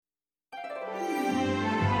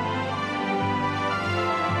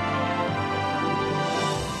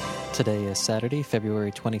Today is Saturday,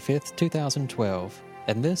 February 25th, 2012,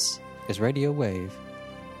 and this is Radio Wave.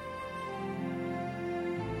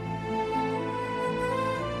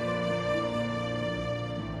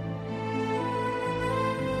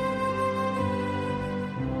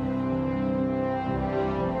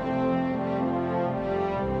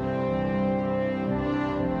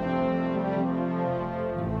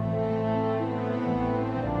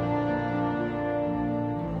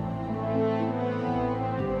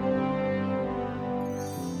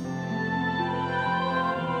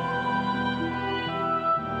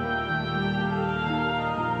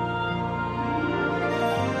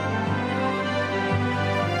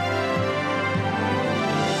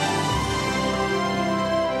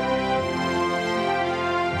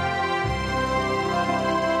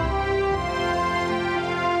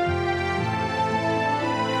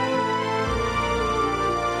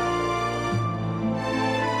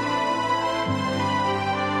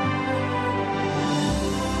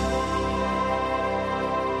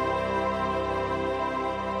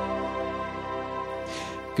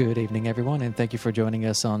 Good evening, everyone, and thank you for joining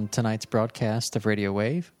us on tonight's broadcast of Radio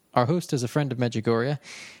Wave. Our host is a Friend of Medjugorje,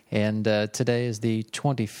 and today is the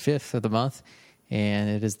 25th of the month, and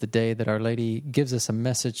it is the day that Our Lady gives us a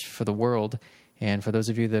message for the world. And for those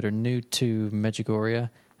of you that are new to Medjugorje,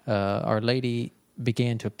 Our Lady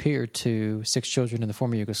began to appear to 6 children in the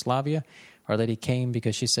former Yugoslavia. Our Lady came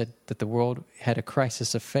because she said that the world had a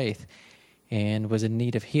crisis of faith and was in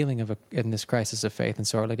need of healing in this crisis of faith. And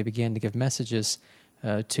so Our Lady began to give messages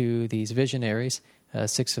to these visionaries,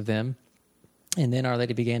 6 of them. And then Our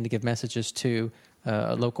Lady began to give messages to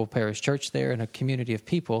a local parish church there and a community of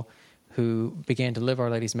people who began to live Our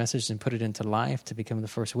Lady's message and put it into life to become the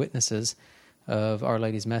first witnesses of Our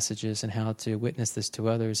Lady's messages and how to witness this to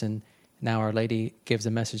others. And now Our Lady gives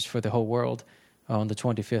a message for the whole world on the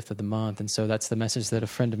 25th of the month. And so that's the message that a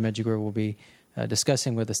Friend of Medjugorje will be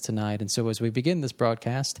discussing with us tonight. And so as we begin this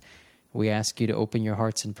broadcast, we ask you to open your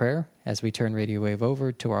hearts in prayer as we turn Radio Wave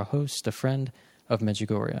over to our host, a Friend of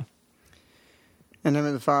Medjugorje. In the name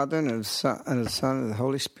of the Father, and of the Son, and of the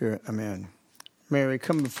Holy Spirit. Amen. May we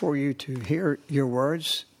come before you to hear your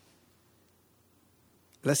words,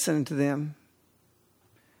 listen to them,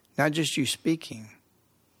 not just you speaking,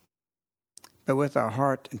 but with our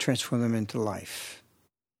heart and transform them into life.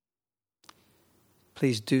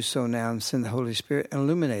 Please do so now and send the Holy Spirit and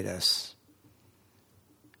illuminate us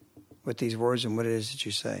with these words and what it is that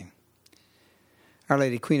you say. Our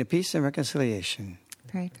Lady, Queen of Peace and Reconciliation,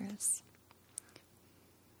 pray for us.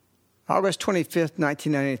 August 25th,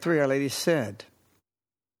 1993, Our Lady said,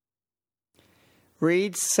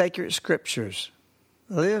 read sacred scriptures,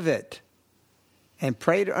 live it, and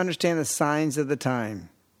pray to understand the signs of the time.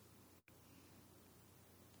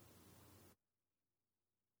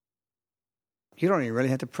 You don't even really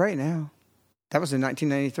have to pray now. That was in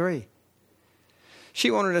 1993. She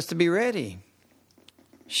wanted us to be ready.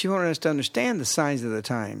 She wanted us to understand the signs of the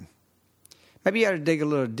time. Maybe you ought to dig a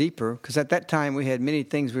little deeper, because at that time we had many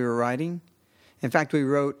things we were writing. In fact, I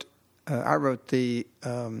wrote the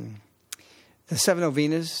 7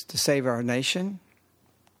 novenas to save our nation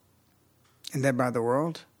and thereby the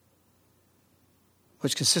world,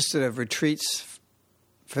 which consisted of retreats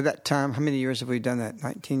for that time. How many years have we done that?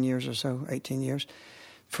 19 years or so, 18 years?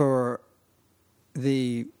 For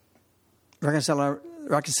the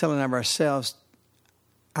reconciling of ourselves,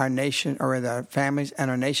 our nation, or rather our families and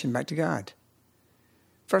our nation back to God.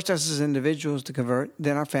 First us as individuals to convert,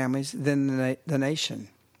 then our families, then the nation.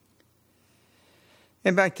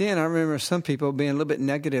 And back then, I remember some people being a little bit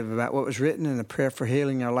negative about what was written in the prayer for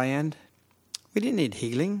healing our land. We didn't need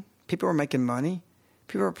healing. People were making money.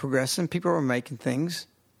 People were progressing. People were making things.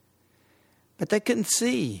 But they couldn't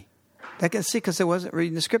see. They couldn't see because they wasn't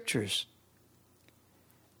reading the scriptures.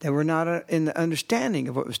 They were not in the understanding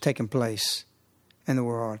of what was taking place in the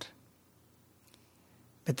world.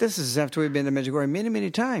 But this is after we've been to Medjugorje many, many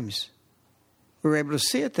times. We were able to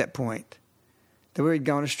see at that point that we had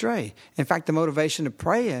gone astray. In fact, the motivation of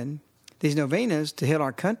praying these novenas to heal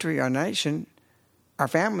our country, our nation, our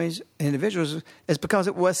families, individuals, is because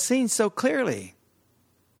it was seen so clearly.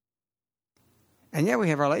 And yet we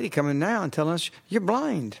have Our Lady coming now and telling us, you're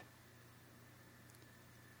blind.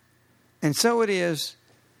 And so it is.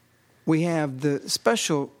 We have the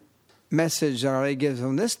special message that Our Lady gives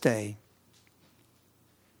on this day,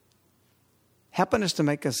 helping us to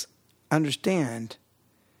make us understand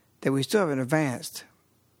that we still haven't advanced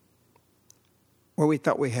where we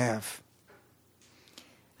thought we have.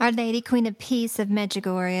 Our Lady, Queen of Peace of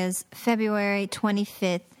Medjugorje's February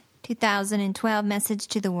 25th, 2012 message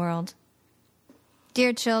to the world.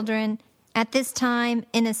 Dear children, at this time,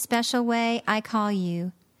 in a special way, I call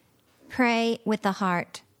you. pray with the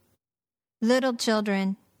heart. Little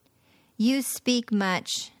children, you speak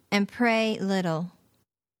much and pray little.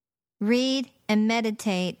 Read and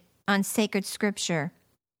meditate on sacred scripture,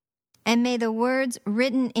 and may the words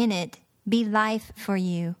written in it be life for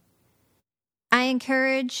you. I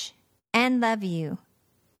encourage and love you,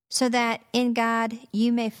 so that in God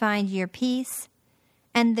you may find your peace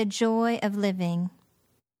and the joy of living.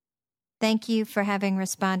 Thank you for having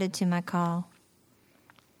responded to my call.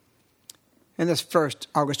 In this first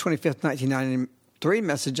August 25th, 1993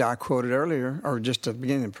 message I quoted earlier, or just at the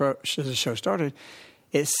beginning as the show started,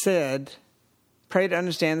 it said, pray to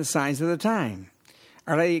understand the signs of the time.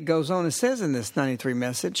 Our Lady goes on and says in this 93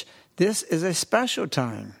 message, this is a special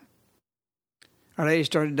time. Our Lady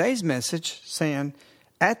started today's message saying,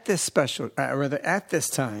 at this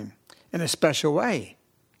time, in a special way.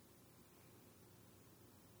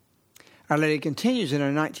 Our Lady continues in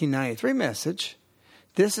her 1993 message,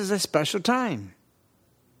 this is a special time.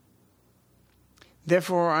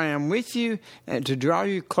 Therefore, I am with you and to draw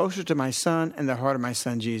you closer to my Son and the heart of my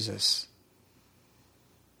Son, Jesus.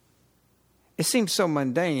 It seems so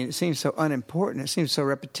mundane. It seems so unimportant. It seems so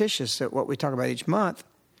repetitious at what we talk about each month.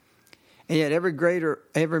 And yet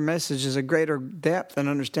every message is a greater depth and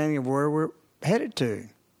understanding of where we're headed to.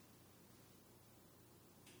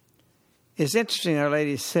 It's interesting, Our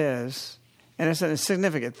Lady says, and it's a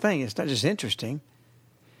significant thing. It's not just interesting.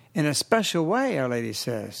 In a special way, Our Lady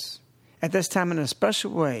says. At this time, in a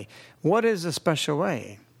special way. What is a special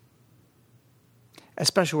way? A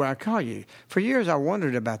special way I call you. For years, I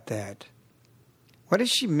wondered about that. What does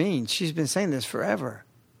she mean? She's been saying this forever.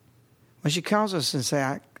 When she calls us and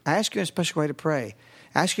says, I ask you in a special way to pray.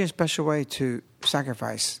 I ask you in a special way to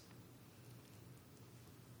sacrifice.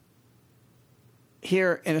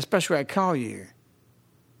 Here, in a special way, I call you.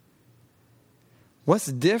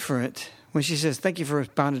 What's different when she says, thank you for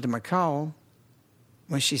responding to my call,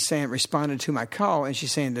 when she's saying, responded to my call, and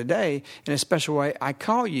she's saying today, in a special way, I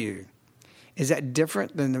call you. Is that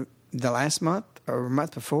different than the last month or a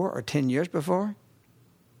month before or 10 years before?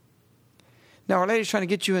 Now, Our Lady's trying to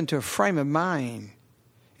get you into a frame of mind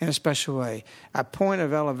in a special way, a point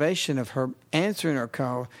of elevation of her answering her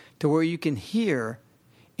call to where you can hear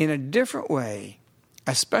in a different way,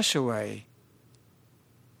 a special way,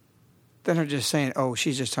 than her just saying, oh,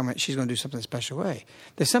 she's just talking about she's going to do something a special way.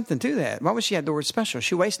 There's something to that. Why would she add the word special?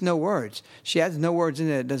 She wastes no words. She adds no words in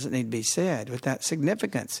it that doesn't need to be said with that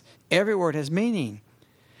significance. Every word has meaning.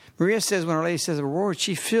 Maria says when Our Lady says a word,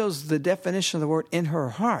 she feels the definition of the word in her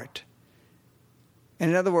heart.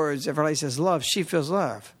 And in other words, if Our Lady says love, she feels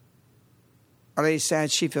love. Our Lady's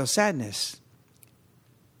sad, she feels sadness.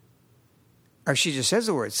 Or she just says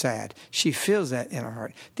the word sad. She feels that in her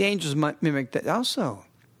heart. The angels might mimic that also.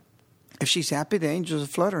 If she's happy, the angels are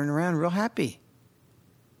fluttering around real happy.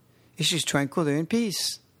 If she's tranquil, they're in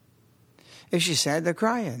peace. If she's sad, they're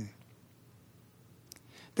crying.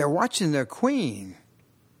 They're watching their queen.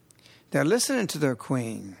 They're listening to their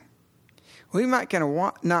queen. We might kind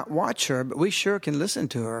of not watch her, but we sure can listen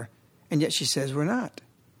to her, and yet she says we're not.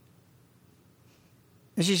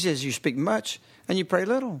 And she says you speak much and you pray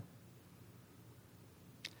little.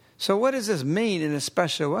 So what does this mean in a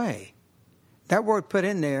special way? That word put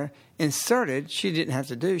in there, inserted, she didn't have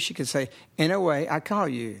to do. She could say, in a way, I call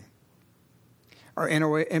you. Or in a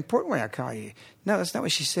way, important way, I call you. No, that's not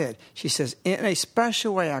what she said. She says, in a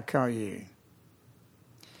special way, I call you.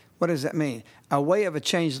 What does that mean? A way of a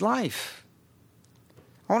changed life.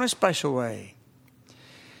 On a special way.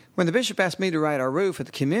 When the bishop asked me to write our roof at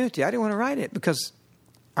the community, I didn't want to write it because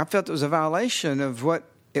I felt it was a violation of what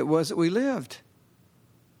it was that we lived.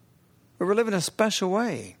 We were living a special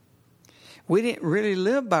way. We didn't really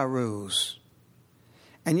live by rules.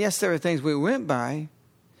 And yes, there were things we went by,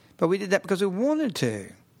 but we did that because we wanted to.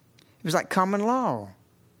 It was like common law,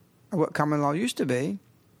 or what common law used to be,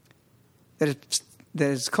 that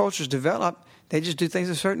as cultures develop, they just do things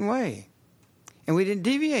a certain way. And we didn't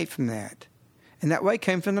deviate from that. And that way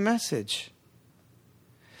came from the message.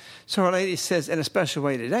 So Our Lady says, in a special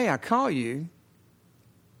way today, I call you.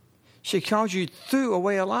 She calls you through a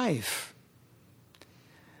way of life.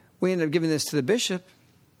 We ended up giving this to the bishop.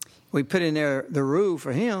 We put in there the rule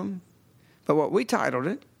for him. But what we titled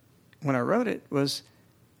it, when I wrote it, was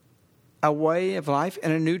A Way of Life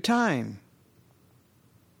in a New Time.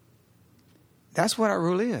 That's what our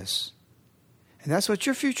rule is. And that's what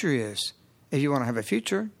your future is. If you want to have a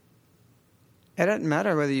future, it doesn't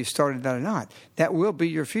matter whether you started that or not. That will be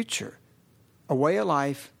your future. A way of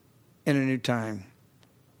life in a new time.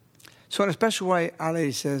 So in a special way, Our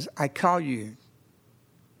Lady says, I call you.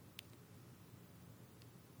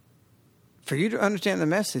 for you to understand the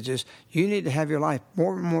messages, you need to have your life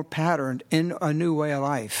more and more patterned in a new way of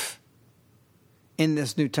life in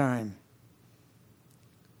this new time.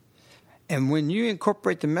 And when you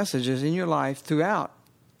incorporate the messages in your life throughout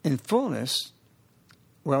in fullness,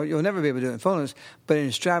 well, you'll never be able to do it in fullness, but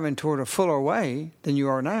in striving toward a fuller way than you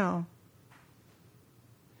are now,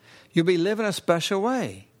 you'll be living a special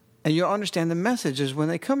way. And you'll understand the messages when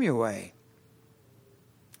they come your way.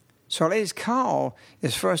 So Our Lady's call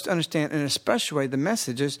is for us to understand in a special way the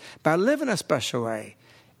messages by living a special way.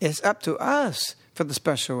 It's up to us for the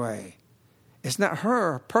special way. It's not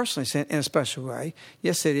her personally sent in a special way.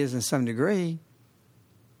 Yes, it is in some degree.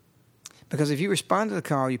 Because if you respond to the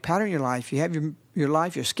call, you pattern your life, you have your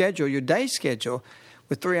life, your schedule, your day schedule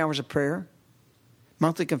with 3 hours of prayer,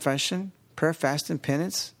 monthly confession, prayer, fasting,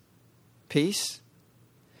 penance, peace,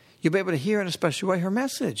 you'll be able to hear in a special way her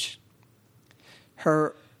message.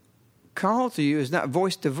 Her call to you is not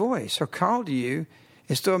voice to voice. Her call to you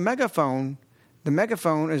is through a megaphone. The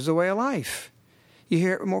megaphone is the way of life. You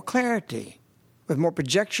hear it with more clarity, with more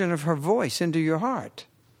projection of her voice into your heart.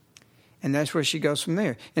 And that's where she goes from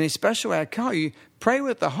there. In a special way, I call you, pray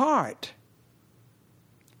with the heart.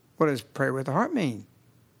 What does pray with the heart mean?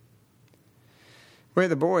 We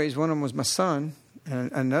had the boys, one of them was my son,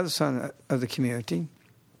 and another son of the community.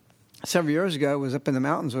 Several years ago, was up in the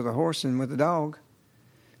mountains with a horse and with a dog,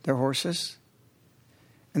 their horses.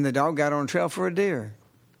 And the dog got on a trail for a deer.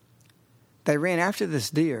 They ran after this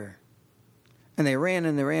deer. And they ran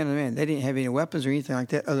and they ran and ran. They didn't have any weapons or anything like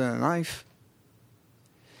that other than a knife.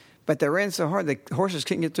 But they ran so hard, the horses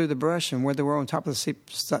couldn't get through the brush and where they were on top of the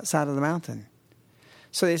side of the mountain.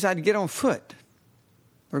 So they decided to get on foot. They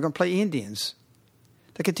were going to play Indians.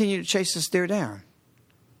 They continued to chase this deer down.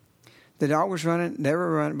 The dog was running. They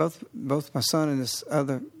were running. Both my son and this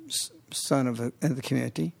other son of the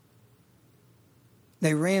community.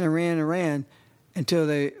 They ran and ran and ran until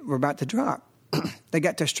they were about to drop. They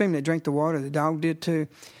got to a stream. They drank the water. The dog did too.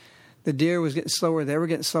 The deer was getting slower. They were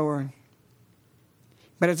getting slower.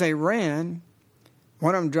 But as they ran,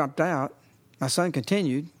 one of them dropped out. My son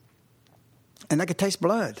continued, and they could taste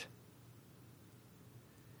blood.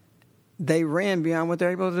 They ran beyond what they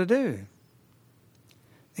were able to do.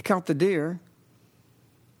 They caught the deer.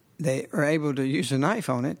 They were able to use a knife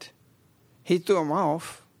on it. He threw them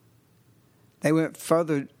off. They went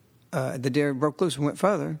further. The deer broke loose and went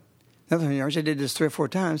further. Another 100 yards. They did this 3 or 4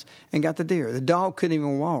 times and got the deer. The dog couldn't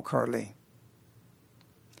even walk hardly.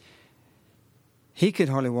 He could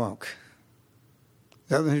hardly walk.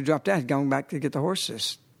 The other who dropped out had gone back to get the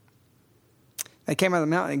horses. They came out of the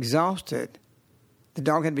mountain exhausted. The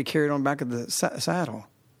dog had to be carried on the back of the saddle.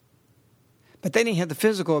 But they didn't have the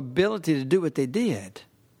physical ability to do what they did.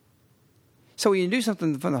 So when you do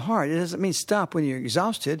something from the heart, it doesn't mean stop when you're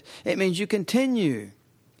exhausted. It means you continue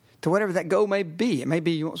to whatever that goal may be. It may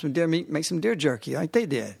be you want some deer meat, make some deer jerky like they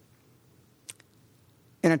did.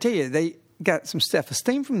 And I tell you, they got some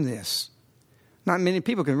self-esteem from this. Not many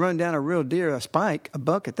people can run down a real deer, a spike, a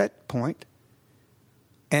buck at that point,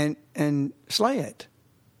 and slay it.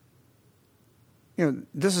 You know,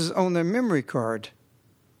 this is on their memory card.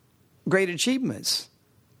 Great achievements.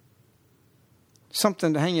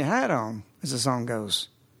 Something to hang your hat on, as the song goes.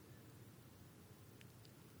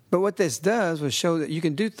 But what this does was show that you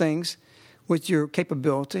can do things with your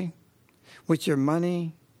capability, with your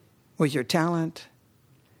money, with your talent.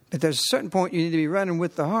 But there's a certain point you need to be running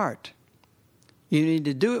with the heart. You need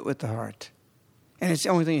to do it with the heart. And it's the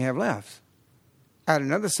only thing you have left. I had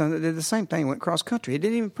another son that did the same thing, went cross country. He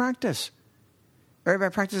didn't even practice.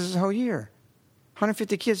 Everybody practices the whole year.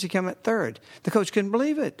 150 kids, he came at third. The coach couldn't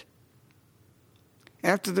believe it.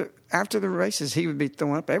 After the races, he would be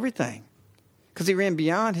throwing up everything because he ran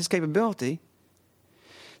beyond his capability.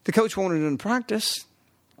 The coach wanted him to practice,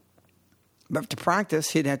 but to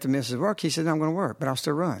practice, he'd have to miss his work. He said, "No, I'm going to work, but I'll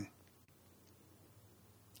still run."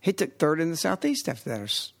 He took third in the Southeast after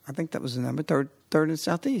that. I think that was the number, third in the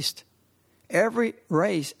Southeast. Every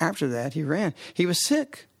race after that he ran. He was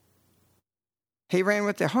sick. He ran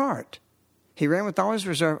with the heart. He ran with all his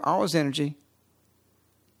reserve, all his energy,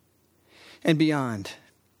 and beyond.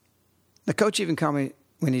 The coach even called me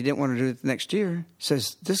when he didn't want to do it the next year,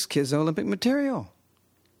 says, "This kid's Olympic material.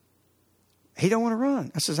 He don't want to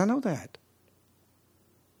run." I says, "I know that."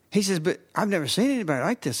 He says, "But I've never seen anybody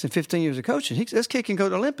like this in 15 years of coaching. This kid can go to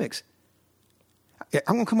the Olympics.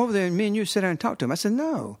 I'm going to come over there and me and you sit down and talk to him." I said,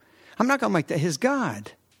 "No, I'm not going to make that his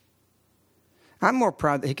God. I'm more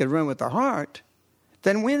proud that he could run with the heart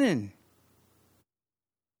than winning."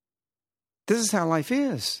 This is how life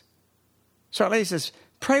is. So Our Lady says,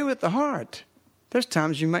 pray with the heart. There's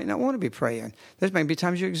times you might not want to be praying. There's maybe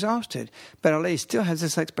times you're exhausted. But Our Lady still has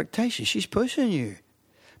this expectation. She's pushing you.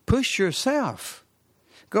 Push yourself.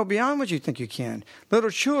 Go beyond what you think you can. Little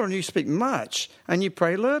children, you speak much and you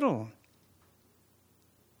pray little.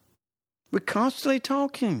 We're constantly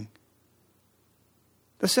talking.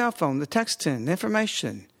 The cell phone, the texting, the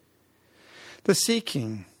information, the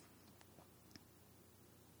seeking.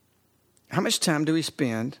 How much time do we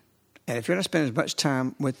spend? And if you're not spending as much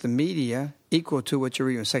time with the media equal to what you're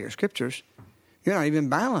reading in sacred scriptures, you're not even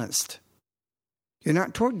balanced. You're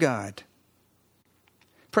not toward God.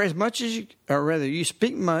 Pray as much as you, or rather, you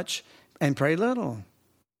speak much and pray little.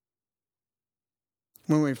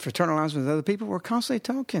 When we fraternize with other people, we're constantly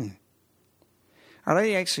talking. Our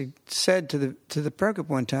Lady actually said to the prayer group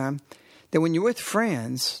one time that when you're with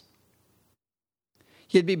friends,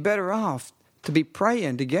 you'd be better off to be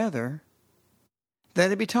praying together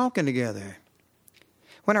than to be talking together.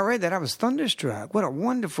 When I read that, I was thunderstruck. What a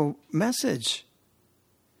wonderful message.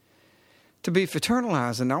 To be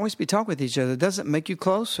fraternalized and always be talking with each other doesn't make you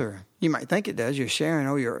closer. You might think it does. You're sharing,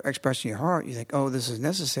 you're expressing your heart. You think, this is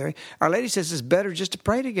necessary. Our Lady says it's better just to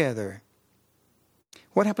pray together.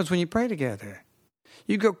 What happens when you pray together?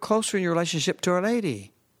 You go closer in your relationship to Our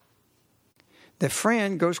Lady. The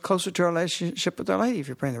friend goes closer to a relationship with Our Lady if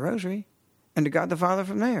you're praying the rosary, and to God the Father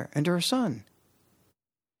from there, and to her Son.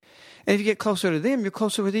 And if you get closer to them, you're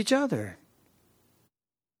closer with each other.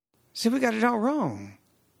 See, we got it all wrong.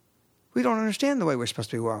 We don't understand the way we're supposed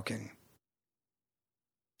to be walking.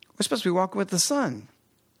 We're supposed to be walking with the Son.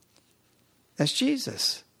 That's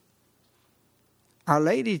Jesus. Our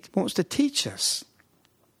Lady wants to teach us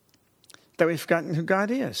that we've forgotten who God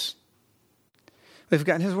is. We've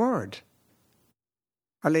forgotten His Word.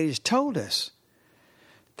 Our Lady's told us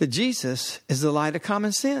that Jesus is the light of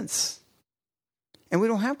common sense. And we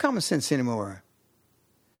don't have common sense anymore.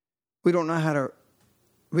 We don't know how to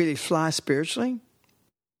really fly spiritually.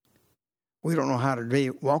 We don't know how to be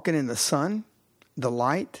walking in the sun, the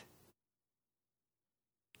light.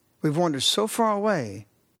 We've wandered so far away,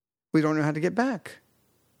 we don't know how to get back.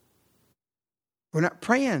 We're not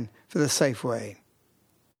praying for the safe way.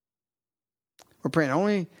 We're praying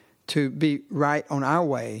only to be right on our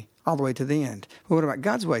way all the way to the end. But what about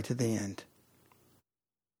God's way to the end?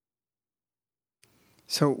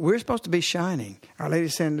 So we're supposed to be shining. Our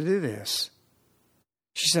Lady's saying to do this.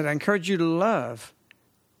 She said, I encourage you to love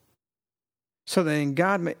so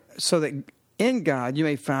that in God you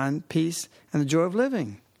may find peace and the joy of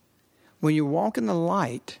living. When you walk in the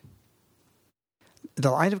light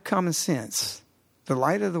of common sense, the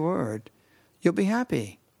light of the Word, you'll be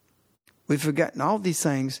happy. We've forgotten all these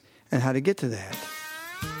things and how to get to that.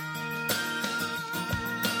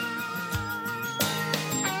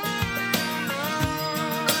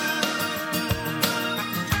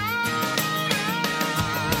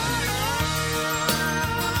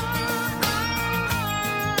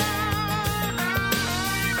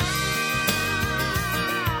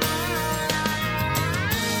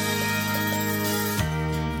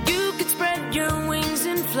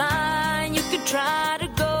 Try to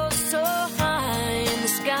go so high in the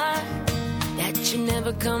sky that you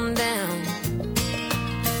never come down.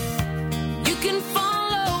 You can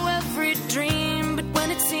follow every dream, but when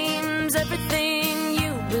it seems everything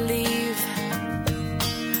you believe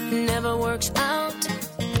never works out,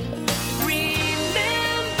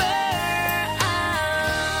 remember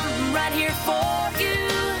I'm right here for you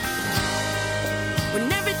when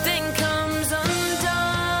everything comes undone.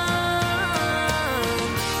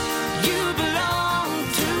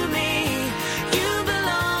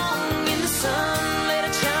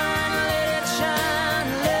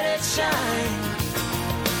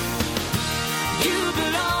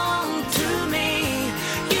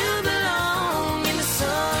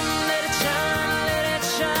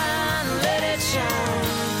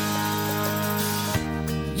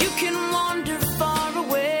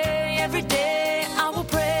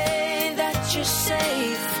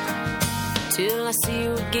 Till I see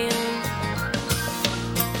you again.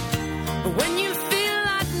 But when you feel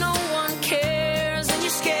like no one cares and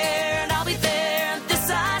you're scared, I'll be there. This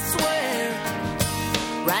I swear,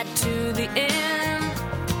 right to the end.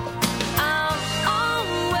 I'll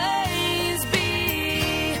always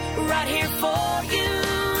be right here for you,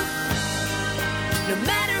 no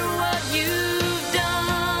matter what you've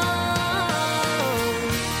done.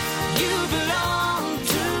 You belong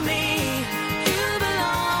to me. You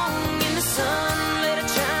belong in the sun. Let it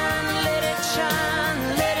shine, let it shine,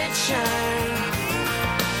 let it shine.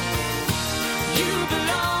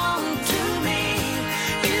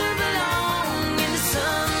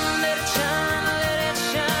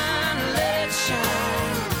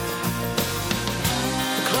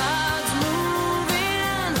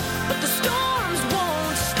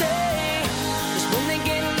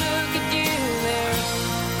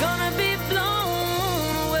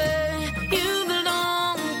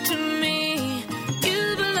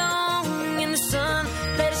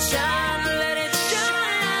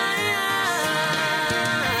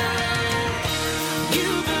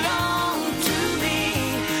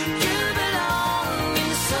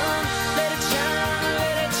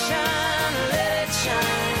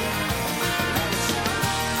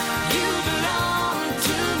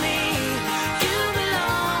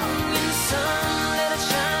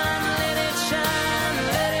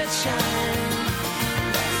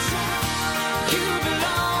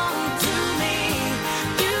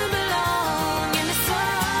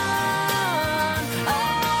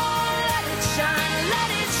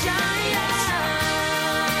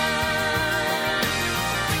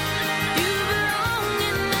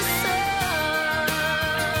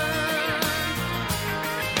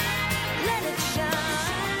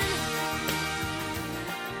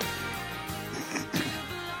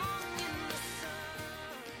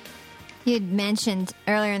 You had mentioned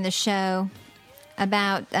earlier in the show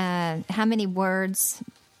about how many words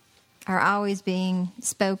are always being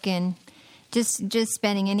spoken. Just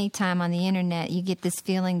spending any time on the internet, you get this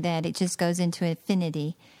feeling that it just goes into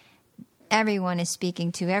infinity. Everyone is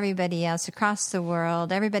speaking to everybody else across the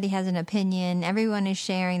world. Everybody has an opinion. Everyone is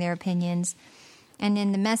sharing their opinions. And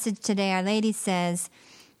in the message today, Our Lady says,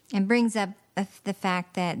 and brings up the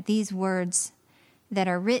fact that these words that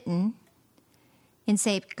are written in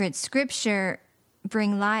sacred scripture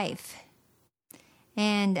bring life.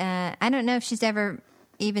 And I don't know if she's ever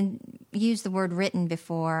even used the word written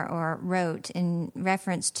before or wrote in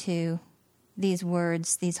reference to these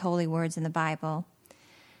words, these holy words in the Bible.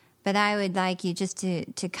 But I would like you just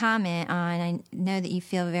to comment on, I know that you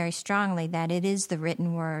feel very strongly that it is the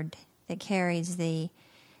written word that carries the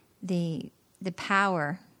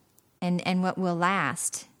power and what will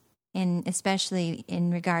last, especially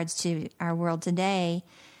in regards to our world today,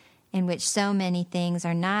 in which so many things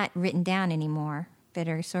are not written down anymore, but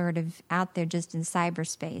are sort of out there just in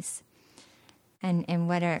cyberspace. And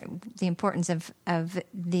what are the importance of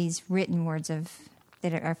these written words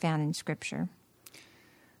that are found in Scripture?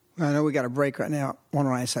 Well, I know we got a break right now. Why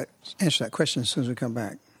don't I answer that question as soon as we come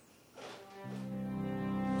back?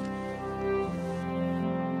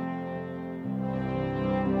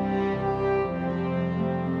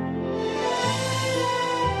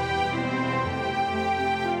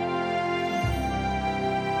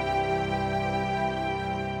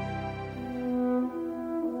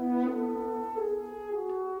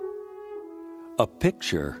 A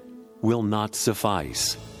picture will not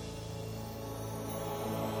suffice.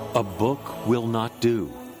 A book will not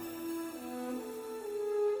do.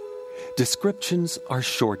 Descriptions are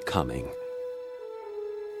shortcoming.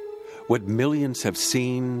 What millions have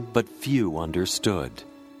seen, but few understood.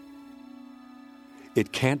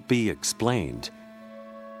 It can't be explained.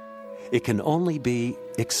 It can only be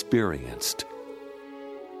experienced.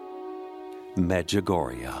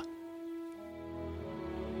 Medjugorje.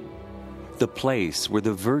 The place where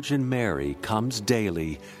the Virgin Mary comes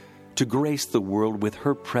daily to grace the world with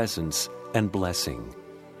her presence and blessing.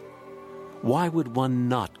 Why would one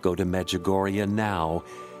not go to Medjugorje now,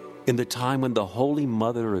 in the time when the Holy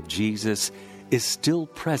Mother of Jesus is still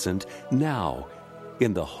present now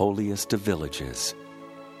in the holiest of villages?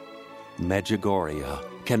 Medjugorje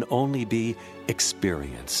can only be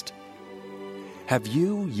experienced. Have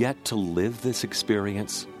you yet to live this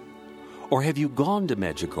experience? Or have you gone to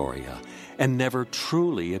Medjugorje and never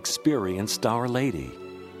truly experienced Our Lady?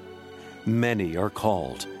 Many are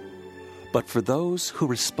called, but for those who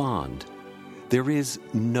respond, there is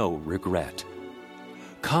no regret.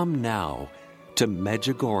 Come now to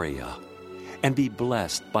Medjugorje and be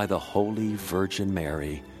blessed by the Holy Virgin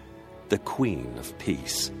Mary, the Queen of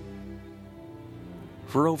Peace.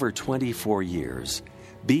 For over 24 years,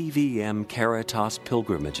 BVM Caritas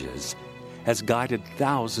Pilgrimages has guided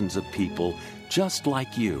thousands of people just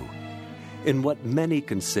like you in what many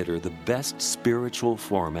consider the best spiritual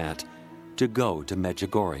format to go to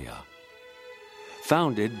Medjugorje.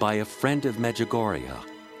 Founded by a Friend of Medjugorje,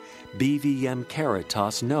 BVM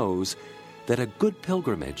Caritas knows that a good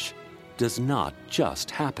pilgrimage does not just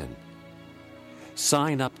happen.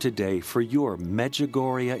 Sign up today for your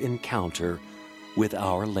Medjugorje encounter with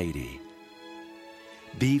Our Lady.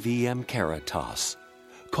 BVM Caritas.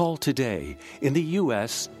 Call today in the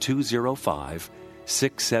U.S.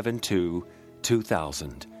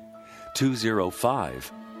 205-672-2000,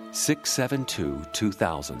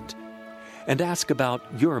 205-672-2000, and ask about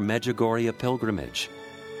your Medjugorje pilgrimage.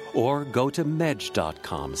 Or go to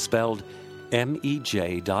medj.com, spelled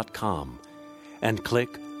MEJ.com, and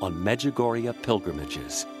click on Medjugorje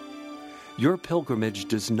Pilgrimages. Your pilgrimage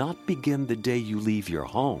does not begin the day you leave your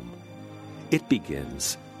home. It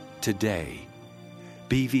begins today.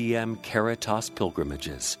 BVM Caritas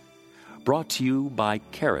Pilgrimages, brought to you by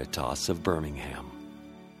Caritas of Birmingham.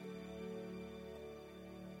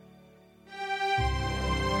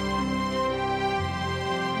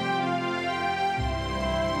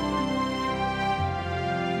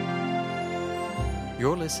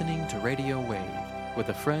 You're listening to Radio Wave with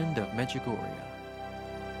a Friend of Medjugorje.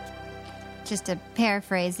 Just to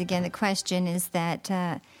paraphrase again, the question is that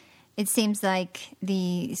it seems like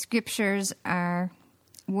the scriptures are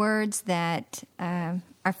words that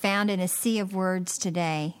are found in a sea of words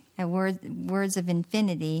today, words of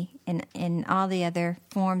infinity in all the other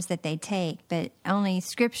forms that they take, but only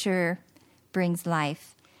Scripture brings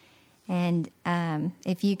life. And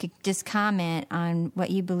if you could just comment on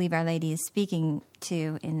what you believe Our Lady is speaking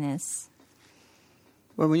to in this.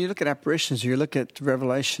 Well, when you look at apparitions, you look at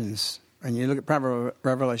revelations, and you look at private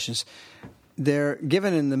revelations, they're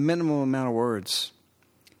given in the minimal amount of words.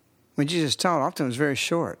 When Jesus taught, often it was very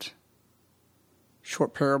short.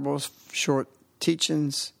 Short parables, short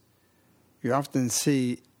teachings. You often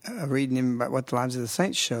see, reading about what the lives of the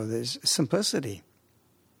saints show, there's simplicity.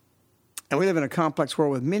 And we live in a complex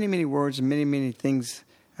world with many, many words and many, many things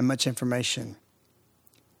and much information.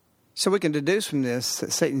 So we can deduce from this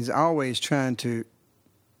that Satan's always trying to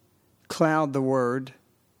cloud the word,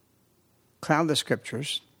 cloud the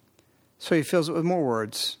scriptures, so he fills it with more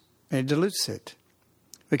words and he dilutes it.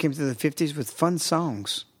 We came through the 50s with fun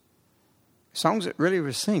songs. Songs that really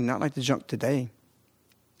were seen, not like the junk today.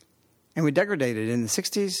 And we degraded in the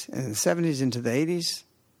 60s and the 70s into the 80s.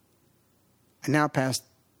 And now past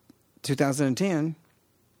 2010,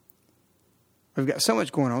 we've got so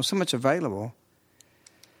much going on, so much available,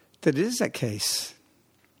 that it is that case.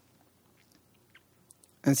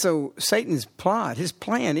 And so Satan's plot, his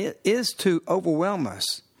plan is to overwhelm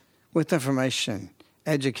us with information,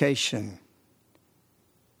 education.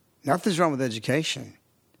 Nothing's wrong with education.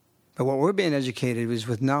 But what we're being educated is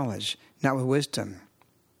with knowledge, not with wisdom.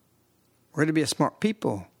 We're to be a smart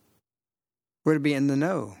people. We're to be in the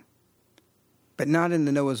know. But not in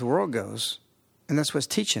the know as the world goes. And that's what's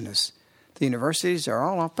teaching us. The universities are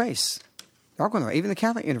all off base. They're all going on, even the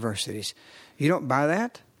Catholic universities. You don't buy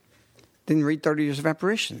that? Then read 30 Years of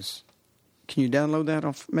Apparitions. Can you download that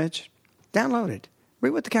off Medj? Download it.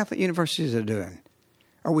 Read what the Catholic universities are doing.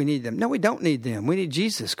 Oh, we need them. No, we don't need them. We need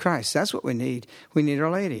Jesus Christ. That's what we need. We need Our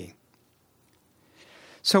Lady.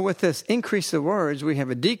 So with this increase of words, we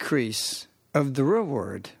have a decrease of the real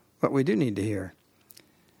word, what we do need to hear.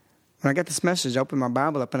 When I got this message, I opened my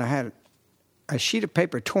Bible up and I had a sheet of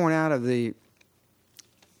paper torn out of the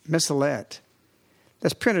missalette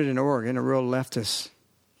that's printed in Oregon, a real leftist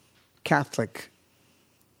Catholic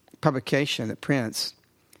publication that prints.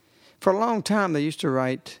 For a long time, they used to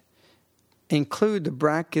write, include the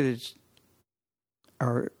bracketed,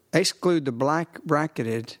 or exclude the black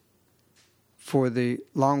bracketed for the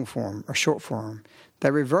long form or short form.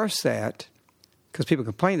 They reversed that because people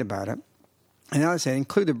complained about it. And now they say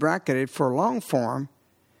include the bracketed for long form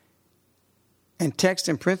and text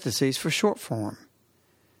in parentheses for short form.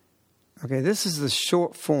 Okay, this is the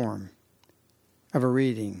short form of a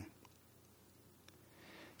reading.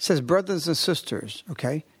 It says, brothers and sisters,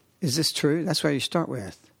 okay? Is this true? That's where you start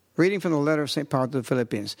with. Reading from the letter of St. Paul to the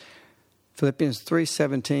Philippians. Philippians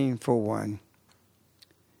 3:17-1.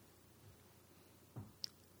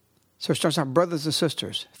 So it starts out, brothers and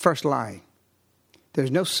sisters. First lie. There's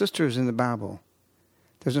no sisters in the Bible.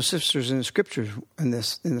 There's no sisters in the scriptures in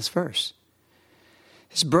this verse.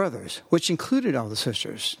 It's brothers, which included all the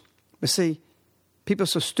sisters. But see, people are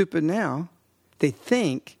so stupid now, they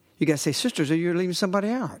think you got to say sisters or you're leaving somebody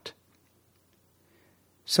out.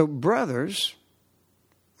 So brothers,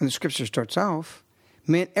 when the scripture starts off,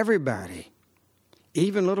 meant everybody,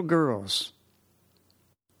 even little girls.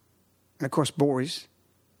 And of course, boys.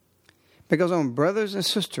 It goes on, brothers and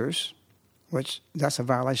sisters, which that's a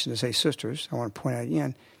violation to say sisters. I want to point out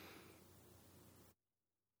again.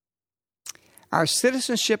 Our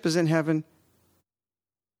citizenship is in heaven,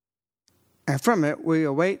 and from it we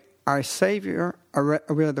await our Savior, or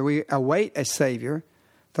rather we await a Savior,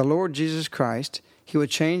 the Lord Jesus Christ. He would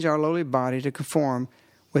change our lowly body to conform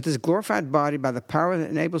with His glorified body by the power that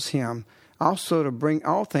enables Him also to bring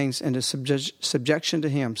all things into subjection to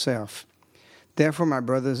Himself. Therefore, my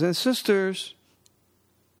brothers and sisters,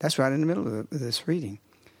 that's right in the middle of this reading,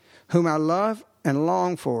 whom I love and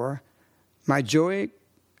long for, my joy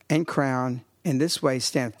and crown, in this way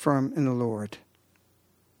stand firm in the Lord.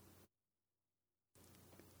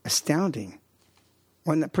 Astounding.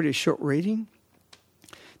 Wasn't that pretty short reading?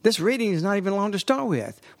 This reading is not even long to start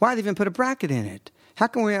with. Why did they even put a bracket in it? How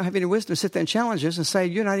can we not have any wisdom to sit there and challenge us and say,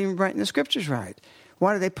 you're not even writing the scriptures right?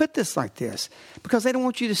 Why do they put this like this? Because they don't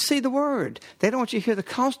want you to see the word. They don't want you to hear the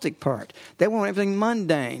caustic part. They want everything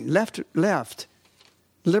mundane, left,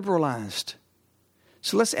 liberalized.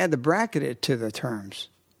 So let's add the bracketed to the terms.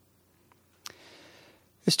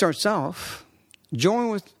 It starts off,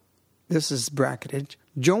 this is bracketed,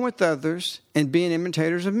 join with others and being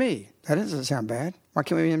imitators of me. That doesn't sound bad. Why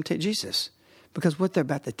can't we imitate Jesus? Because what they're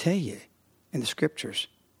about to tell you in the scriptures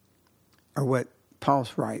are what Paul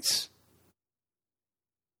writes.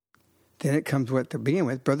 Then it comes what to begin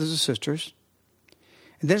with, brothers and sisters.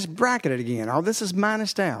 And then it's bracketed again. All this is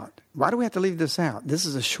minused out. Why do we have to leave this out? This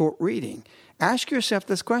is a short reading. Ask yourself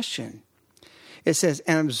this question. It says,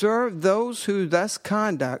 and observe those who thus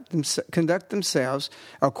conduct themselves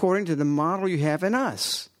according to the model you have in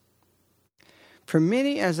us. For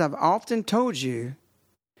many, as I've often told you,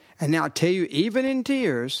 and now tell you even in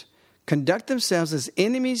tears, conduct themselves as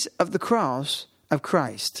enemies of the cross of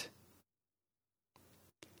Christ.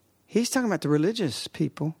 He's talking about the religious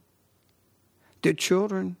people. Their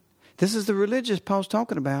children. This is the religious Paul's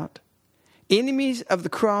talking about. Enemies of the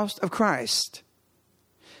cross of Christ.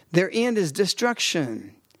 Their end is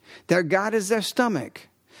destruction. Their God is their stomach.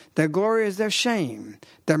 Their glory is their shame.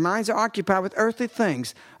 Their minds are occupied with earthly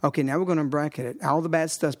things. Okay, now we're going to bracket it. All the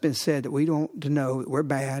bad stuff's been said that we don't know that we're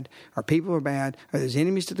bad, our people are bad, or there's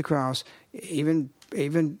enemies to the cross, even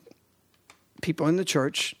people in the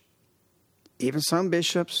church, even some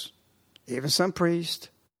bishops, even some priests,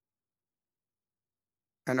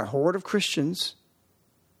 and a horde of Christians.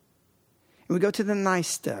 And we go to the nice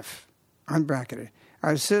stuff, unbracketed.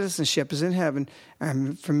 Our citizenship is in heaven,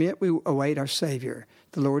 and from it we await our Savior,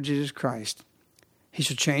 the Lord Jesus Christ. He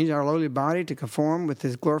shall change our lowly body to conform with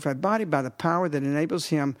his glorified body by the power that enables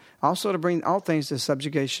him also to bring all things to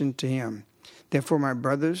subjugation to him. Therefore, my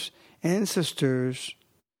brothers and sisters,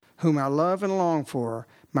 whom I love and long for,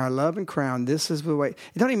 my love and crown, this is the way.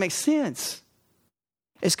 It don't even make sense.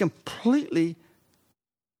 It's completely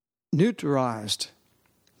neutralized.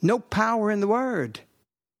 No power in the word.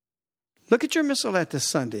 Look at your missalette this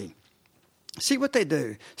Sunday. See what they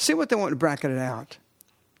do. See what they want to bracket it out.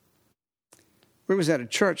 We was at a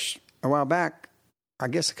church a while back, I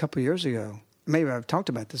guess a couple of years ago. Maybe I've talked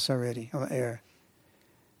about this already on the air.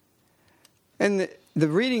 And the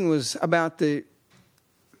reading was about the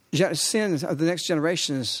sins of the next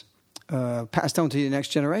generations passed on to the next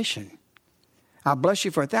generation. I'll bless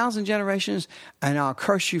you for 1,000 generations, and I'll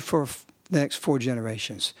curse you for the next 4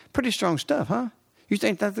 generations. Pretty strong stuff, huh? You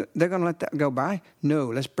think that they're going to let that go by? No,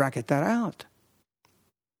 let's bracket that out.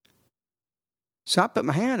 So I put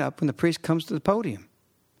my hand up when the priest comes to the podium,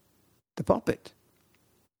 the pulpit.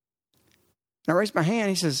 And I raise my hand,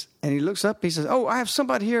 he says, and he looks up, he says, oh, I have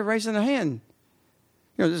somebody here raising a hand.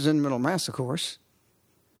 You know, this is in the middle of Mass, of course.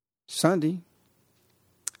 Sunday.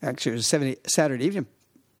 Actually, it was a Saturday evening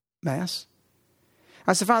Mass.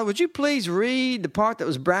 I said, Father, would you please read the part that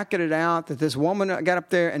was bracketed out that this woman got up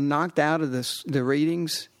there and knocked out of the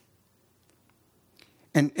readings?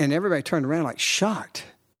 And everybody turned around like shocked.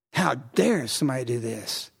 How dare somebody do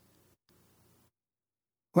this?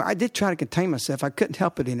 Well, I did try to contain myself. I couldn't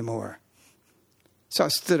help it anymore. So I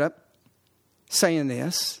stood up saying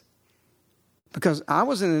this because I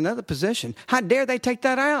was in another position. How dare they take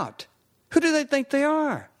that out? Who do they think they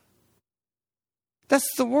are?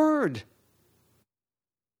 That's the word.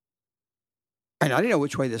 And I didn't know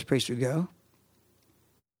which way this priest would go.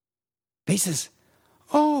 He says,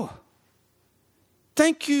 oh,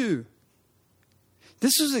 thank you.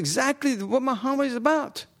 This is exactly what my homily is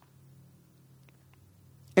about.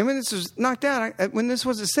 And when this was knocked out, when this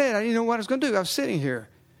was said, I didn't know what I was going to do. I was sitting here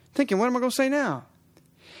thinking, what am I going to say now?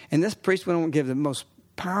 And this priest went on to give the most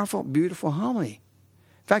powerful, beautiful homily.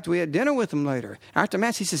 In fact, we had dinner with him later. After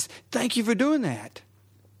Mass, he says, thank you for doing that.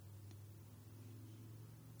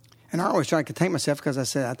 And I always try to contain myself because I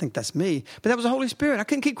said, I think that's me. But that was the Holy Spirit. I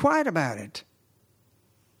couldn't keep quiet about it.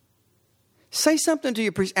 Say something to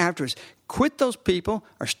your priest afterwards. Quit those people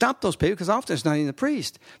or stop those people, because often it's not even the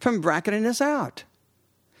priest, from bracketing this out.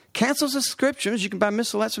 Cancel the subscriptions. You can buy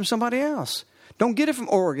missalettes from somebody else. Don't get it from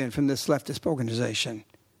Oregon, from this leftist organization.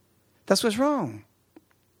 That's what's wrong.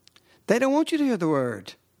 They don't want you to hear the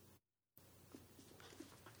word.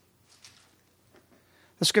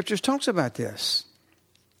 The scriptures talks about this.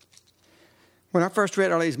 When I first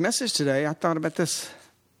read Arlene's message today, I thought about this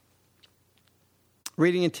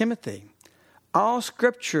reading in Timothy. All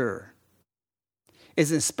scripture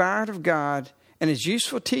is inspired of God and is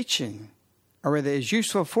useful teaching, or rather is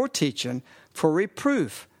useful for teaching, for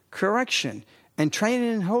reproof, correction, and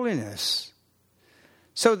training in holiness,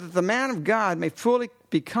 so that the man of God may fully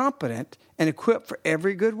be competent and equipped for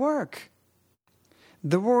every good work.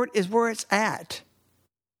 The word is where it's at.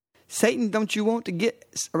 Satan don't want you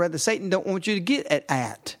to get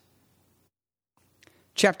at.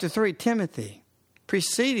 Chapter 3, Timothy,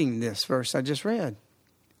 preceding this verse I just read.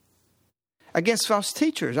 Against false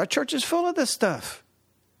teachers. Our church is full of this stuff.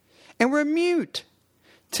 And we're mute.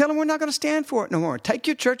 Tell them we're not going to stand for it no more. Take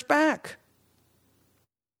your church back.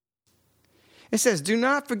 It says, do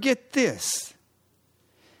not forget this.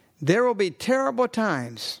 There will be terrible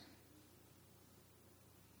times.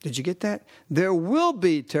 Did you get that? There will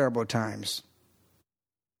be terrible times.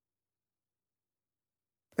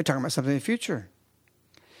 We're talking about something in the future.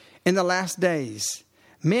 In the last days,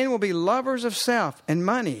 men will be lovers of self and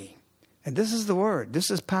money. And this is the word. This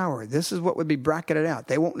is power. This is what would be bracketed out.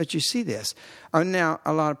 They won't let you see this. Now,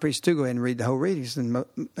 a lot of priests do go ahead and read the whole readings,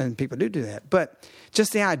 and people do that. But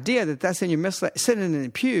just the idea that that's in your sitting in the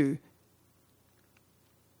pew,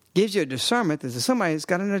 Gives you a discernment that there's somebody that's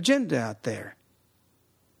got an agenda out there.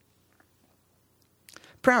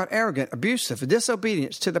 Proud, arrogant, abusive,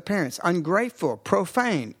 disobedient to the parents, ungrateful,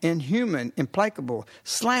 profane, inhuman, implacable,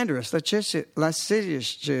 slanderous,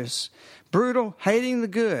 lascivious, brutal, hating the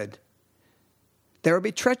good. They will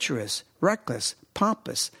be treacherous, reckless,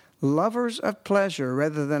 pompous, lovers of pleasure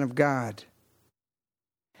rather than of God.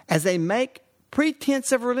 As they make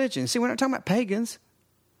pretense of religion. See, we're not talking about pagans.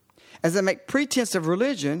 As they make pretense of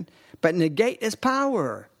religion, but negate its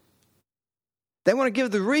power. They want to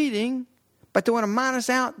give the reading, but they want to minus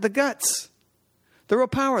out the guts, the real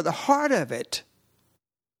power, the heart of it.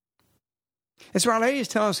 It's why our ladies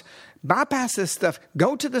tell us, bypass this stuff.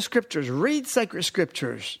 Go to the scriptures. Read sacred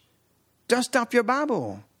scriptures. Dust off your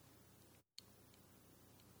Bible.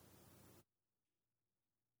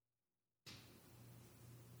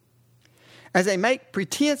 As they make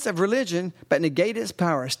pretense of religion, but negate its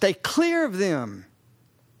power. Stay clear of them.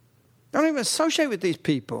 Don't even associate with these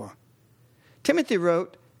people. Timothy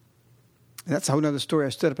wrote, and that's a whole other story. I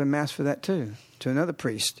stood up in Mass for that too, to another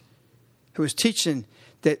priest who was teaching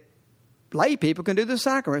that lay people can do the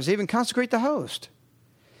sacraments, even consecrate the host.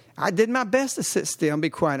 I did my best to sit still and be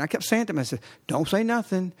quiet. And I kept saying to him, I said, don't say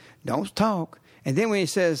nothing, don't talk. And then when he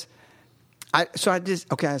says, I said,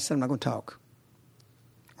 I'm not going to talk.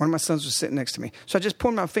 One of my sons was sitting next to me. So I just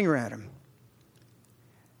pointed my finger at him.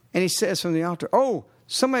 And he says from the altar, oh,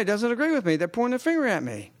 somebody doesn't agree with me. They're pointing their finger at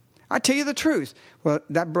me. I tell you the truth. Well,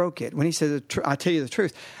 that broke it. When he said, I tell you the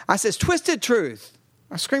truth. I says, twisted truth.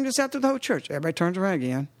 I screamed this out to the whole church. Everybody turns around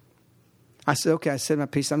again. I said, okay, I said my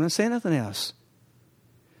piece. I'm not saying nothing else.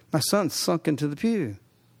 My son sunk into the pew.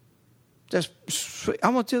 I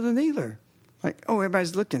won't tell them either. Like, oh,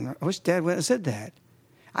 everybody's looking. I wish Dad wouldn't have said that.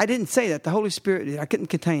 I didn't say that. The Holy Spirit did. I couldn't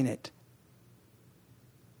contain it.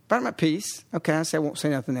 But I'm at peace. Okay, I said I won't say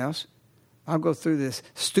nothing else. I'll go through this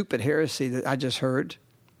stupid heresy that I just heard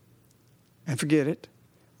and forget it.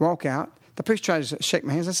 Walk out. The priest tries to shake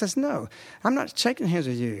my hands. I says, no, I'm not shaking hands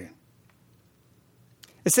with you.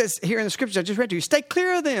 It says here in the scriptures I just read to you, stay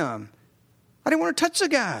clear of them. I didn't want to touch the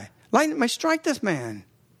guy. Lightning may strike this man,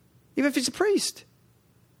 even if he's a priest.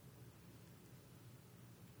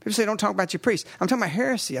 People say, don't talk about your priest. I'm talking about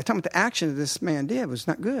heresy. I'm talking about the action that this man did was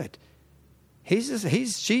not good.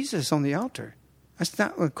 He's Jesus on the altar. That's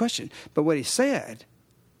not a question. But what he said,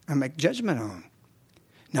 I make judgment on.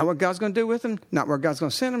 Not what God's going to do with him, not where God's going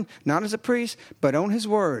to send him, not as a priest, but on his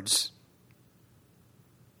words.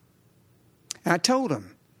 And I told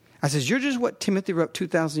him, I says, you're just what Timothy wrote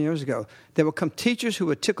 2,000 years ago. There will come teachers who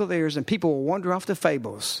would tickle the ears and people will wander off to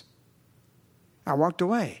fables. I walked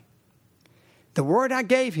away. The word I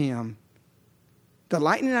gave him, the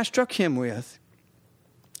lightning I struck him with,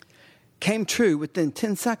 came true within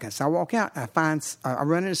 10 seconds. I walk out, I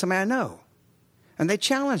run into somebody I know. And they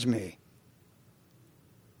challenge me.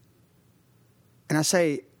 And I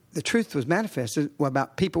say, the truth was manifested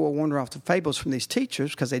about people will wander off to fables from these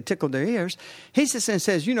teachers because they tickled their ears. He sits there and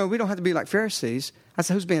says, we don't have to be like Pharisees. I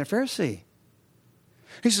said, who's being a Pharisee?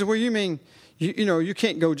 He says, well, you mean, you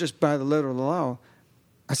can't go just by the letter of the law.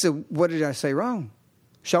 I said, what did I say wrong?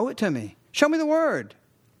 Show it to me. Show me the word.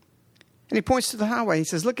 And he points to the highway. He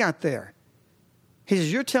says, look out there. He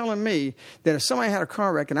says, you're telling me that if somebody had a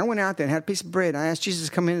car wreck and I went out there and had a piece of bread, and I asked Jesus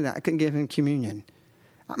to come into that, I couldn't give him communion.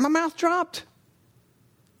 My mouth dropped.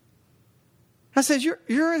 I said,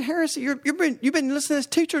 you're in heresy. You've been listening to this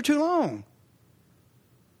teacher too long.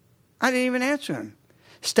 I didn't even answer him.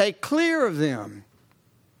 Stay clear of them.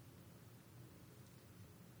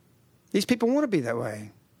 These people want to be that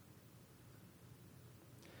way.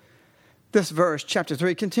 This verse, chapter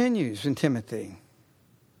 3, continues in Timothy.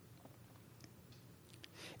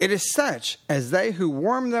 It is such as they who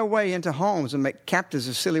worm their way into homes and make captives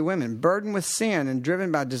of silly women, burdened with sin and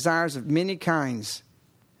driven by desires of many kinds,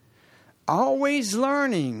 always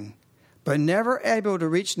learning, but never able to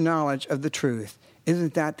reach knowledge of the truth.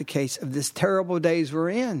 Isn't that the case of this terrible days we're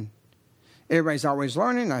in? Everybody's always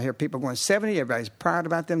learning. I hear people going 70. Everybody's proud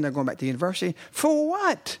about them. They're going back to university. For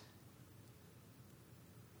what?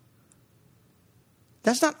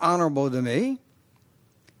 That's not honorable to me.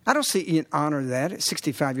 I don't see you honor that at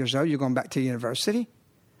 65 years old. You're going back to university.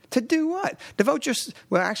 To do what?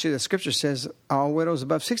 Well, actually, the scripture says all widows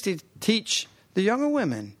above 60 teach the younger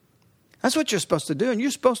women. That's what you're supposed to do. And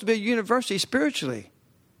you're supposed to be a university spiritually.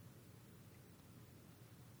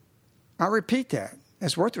 I repeat that.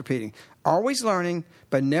 It's worth repeating. Always learning,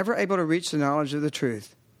 but never able to reach the knowledge of the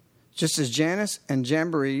truth. Just as Jannes and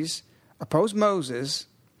Jambres opposed Moses,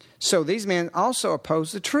 so these men also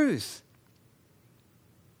oppose the truth.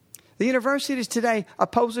 The universities today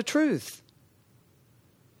oppose the truth.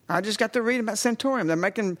 I just got to read about Centurion. They're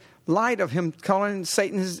making light of him calling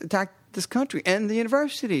Satan has attacked this country and the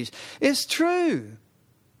universities. It's true.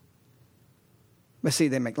 But see,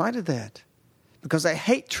 they make light of that because they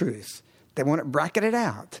hate truth. They want it bracketed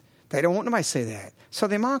out. They don't want nobody to say that. So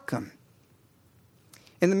they mock them.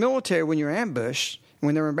 In the military, when you're ambushed,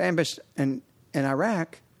 when they were ambushed in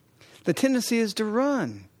Iraq, the tendency is to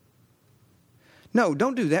run. No,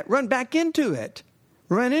 don't do that. Run back into it.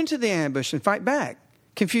 Run into the ambush and fight back.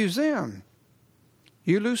 Confuse them.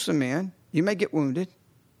 You lose some men. You may get wounded.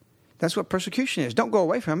 That's what persecution is. Don't go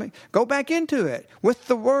away from it. Go back into it with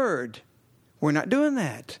the word. We're not doing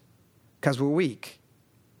that because we're weak.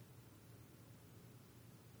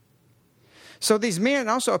 So these men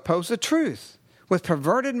also oppose the truth. With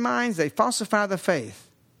perverted minds, they falsify the faith.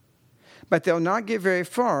 But they'll not get very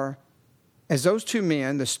far as those two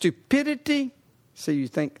men, the stupidity. So you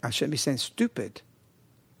think, I shouldn't be saying stupid.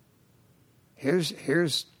 Here's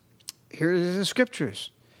the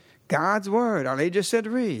scriptures. God's word. All he just said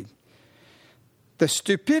to read. The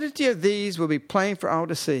stupidity of these will be plain for all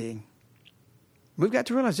to see. We've got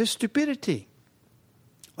to realize this stupidity.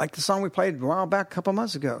 Like the song we played a while back, a couple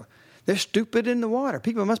months ago. They're stupid in the water.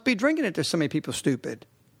 People must be drinking it. There's so many people stupid.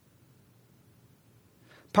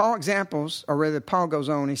 Paul goes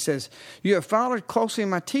on. He says, you have followed closely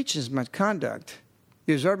my teachings, my conduct.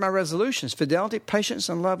 You observed my resolutions, fidelity, patience,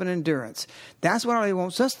 and love and endurance. That's what he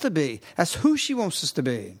wants us to be. That's who she wants us to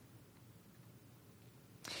be.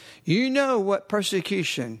 You know what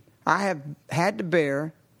persecution I have had to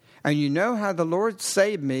bear, and you know how the Lord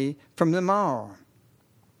saved me from them all.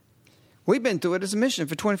 We've been through it as a mission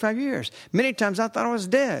for 25 years. Many times I thought I was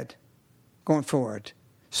dead going forward.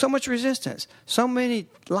 So much resistance, so many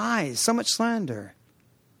lies, so much slander.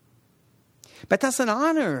 But that's an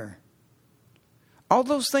honor. All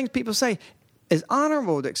those things people say is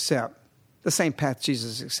honorable to accept the same path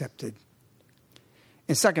Jesus accepted.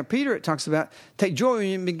 In 2 Peter, it talks about take joy when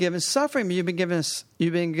you've been given suffering, but you've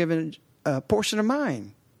been given a portion of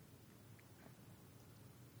mine.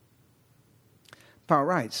 Paul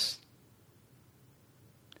writes,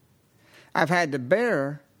 I've had to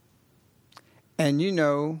bear, and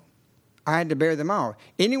I had to bear them all.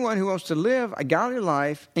 Anyone who wants to live a godly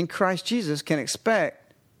life in Christ Jesus can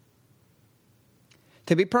expect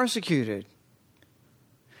to be persecuted.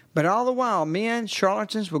 But all the while, men,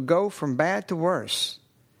 charlatans will go from bad to worse.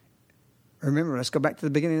 Remember, let's go back to the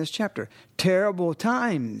beginning of this chapter. Terrible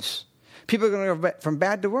times. People are going to go from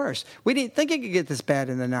bad to worse. We didn't think it could get this bad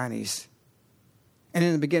in the 90s and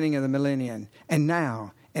in the beginning of the millennium. And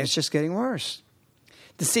now, and it's just getting worse.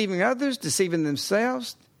 Deceiving others, deceiving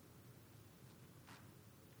themselves.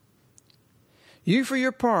 You, for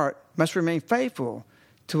your part, must remain faithful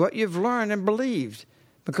to what you've learned and believed,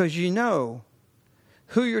 because you know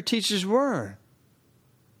who your teachers were.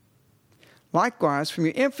 Likewise, from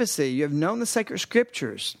your infancy, you have known the sacred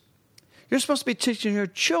scriptures. You're supposed to be teaching your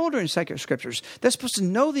children sacred scriptures. They're supposed to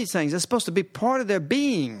know these things. They're supposed to be part of their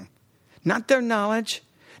being, not their knowledge,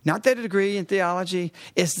 not their degree in theology.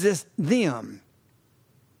 It's just them.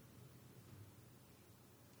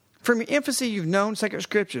 From your infancy, you've known sacred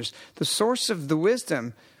scriptures, the source of the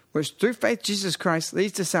wisdom which through faith Jesus Christ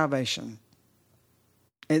leads to salvation.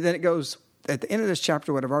 And then it goes at the end of this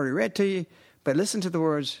chapter, what I've already read to you, but listen to the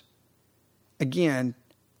words again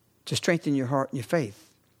to strengthen your heart and your faith.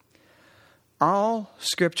 All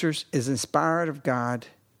scriptures is inspired of God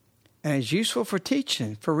and is useful for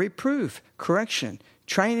teaching, for reproof, correction,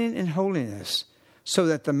 training in holiness, so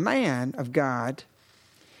that the man of God,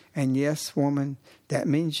 and yes, woman, that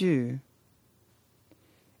means you.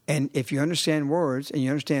 And if you understand words and you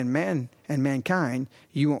understand man and mankind,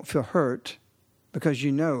 you won't feel hurt because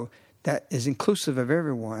you know that is inclusive of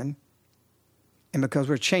everyone. And because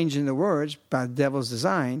we're changing the words by the devil's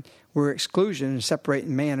design, we're exclusion and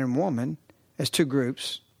separating man and woman as two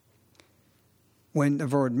groups when the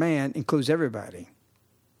word man includes everybody.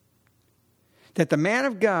 That the man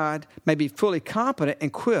of God may be fully competent and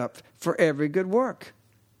equipped for every good work.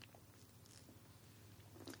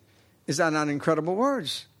 Is that not incredible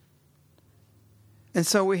words? And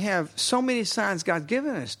so we have so many signs God's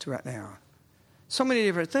given us right now. So many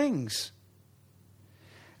different things.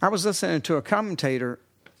 I was listening to a commentator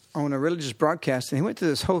on a religious broadcast, and he went through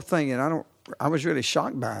this whole thing, and I was really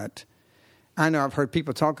shocked by it. I know I've heard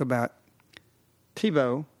people talk about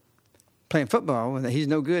Tebow playing football, and that he's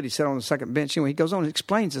no good. He sat on the second bench. Anyway, he goes on and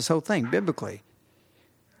explains this whole thing biblically.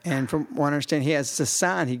 And from what I understand, he has a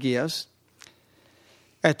sign he gives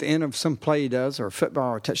at the end of some play he does, or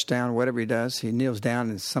football or touchdown or whatever he does. He kneels down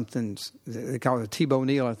and something, they call it a Tebow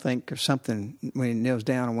kneel, I think, or something, when he kneels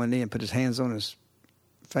down on one knee and put his hands on his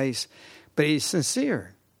face. But he's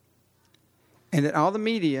sincere. and that all the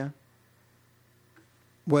media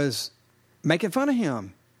was making fun of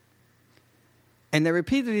him. And they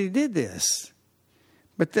repeatedly did this.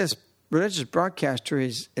 But this religious broadcaster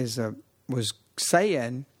was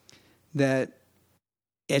saying that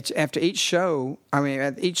it's after each show,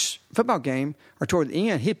 at each football game or toward the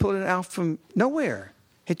end, he pulled it out from nowhere.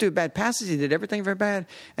 He threw bad passes. He did everything very bad.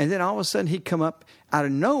 And then all of a sudden he'd come up out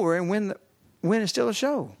of nowhere and win and steal a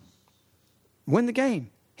show. Win the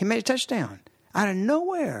game. He made a touchdown out of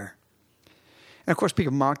nowhere. And, of course,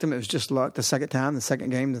 people mocked him. It was just luck the second time, the second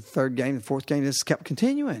game, the third game, the fourth game. This kept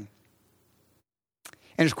continuing.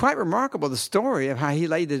 And it's quite remarkable, the story of how he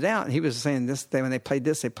laid it out. He was saying this, when they played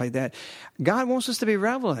this, they played that. God wants us to be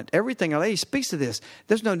relevant. Everything, He speaks to this.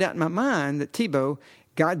 There's no doubt in my mind that Tebow,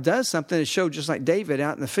 God does something to show, just like David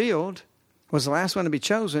out in the field was the last one to be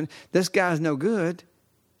chosen. This guy's no good.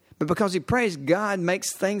 But because he prays, God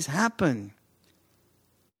makes things happen.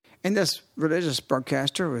 And this religious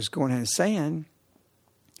broadcaster was going ahead and saying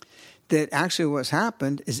that actually what's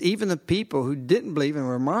happened is even the people who didn't believe and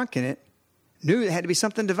were mocking it knew it had to be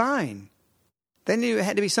something divine. They knew it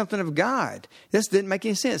had to be something of God. This didn't make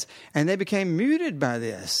any sense. And they became muted by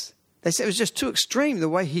this. They said it was just too extreme the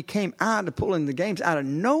way he came out of pulling the games out of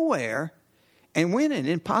nowhere and winning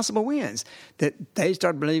impossible wins. That they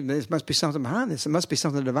started believing there must be something behind this. It must be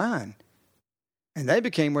something divine. And they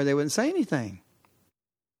became where they wouldn't say anything.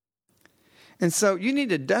 And so you need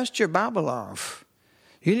to dust your Bible off.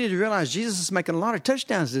 You need to realize Jesus is making a lot of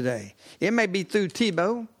touchdowns today. It may be through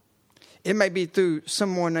Tebow. It may be through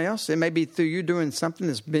someone else. It may be through you doing something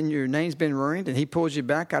that's been, your name's been ruined, and he pulls you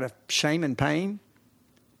back out of shame and pain.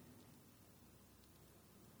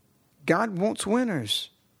 God wants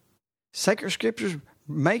winners. Sacred Scriptures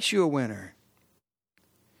makes you a winner.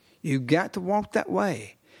 You got to walk that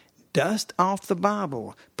way. Dust off the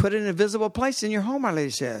Bible. Put it in a visible place in your home, Our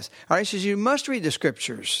Lady says. Our Lady says you must read the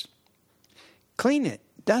Scriptures. Clean it.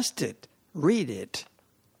 Dust it. Read it.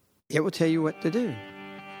 It will tell you what to do.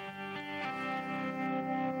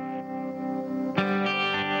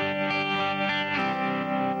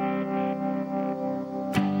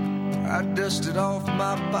 I dusted off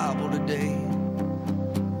my Bible today.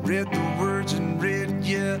 Read the words and read,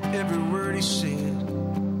 every word he said.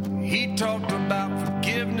 He talked about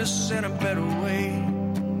forgiveness in a better way.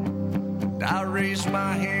 And I raised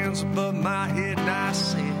my hands above my head and I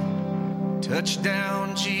said,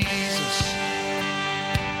 touchdown, Jesus.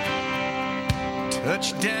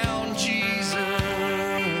 Touchdown, Jesus.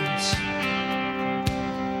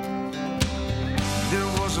 There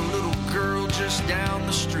was a little girl just down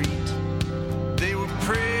the street. They were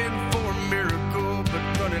praying for a miracle,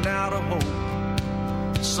 but running out of hope.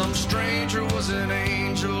 Some stranger was an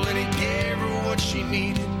angel, and he gave her what she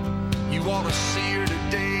needed. You ought to see her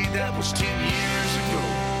today, that was 10 years ago.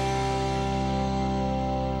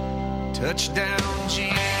 Touchdown,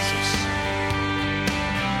 Jesus.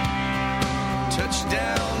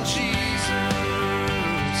 Touchdown, Jesus.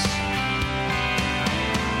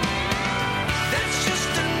 That's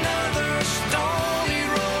just another stone he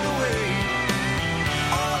rolled away.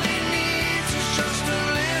 All he needs is just a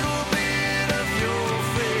little bit of your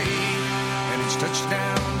faith. And it's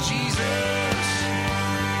touchdown, Jesus.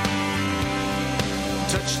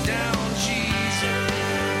 Touchdown, Jesus.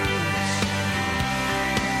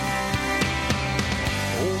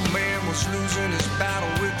 Old man was losing his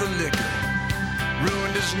battle with the liquor.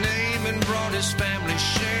 Ruined his name and brought his family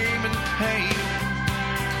shame and pain.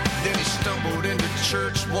 Then he stumbled into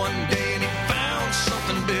church one day and he found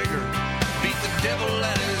something bigger. Beat the devil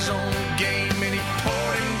at his own game and he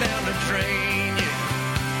poured him down the drain. Yeah.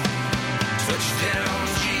 Touchdown,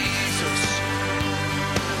 Jesus.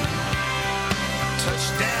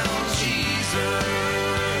 Touchdown, Jesus.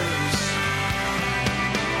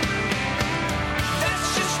 That's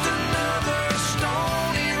just another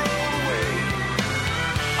stone he rolled away.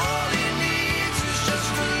 All he needs is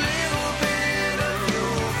just a little bit of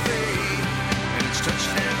your faith. And it's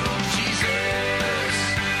touchdown, Jesus.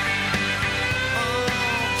 Oh,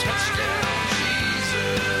 touchdown,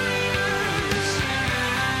 Jesus.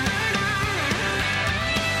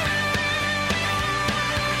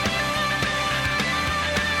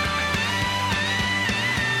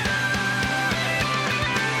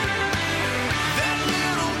 That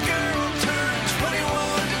little girl turned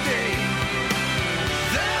 21 today.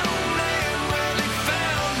 That old man, well, he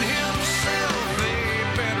found himself a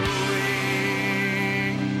better way.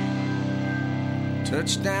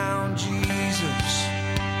 Touchdown, Jesus.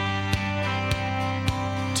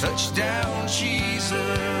 Touchdown, Jesus.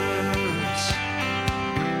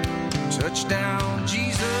 Touchdown,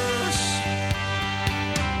 Jesus.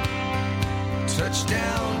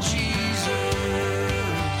 Touchdown, Jesus.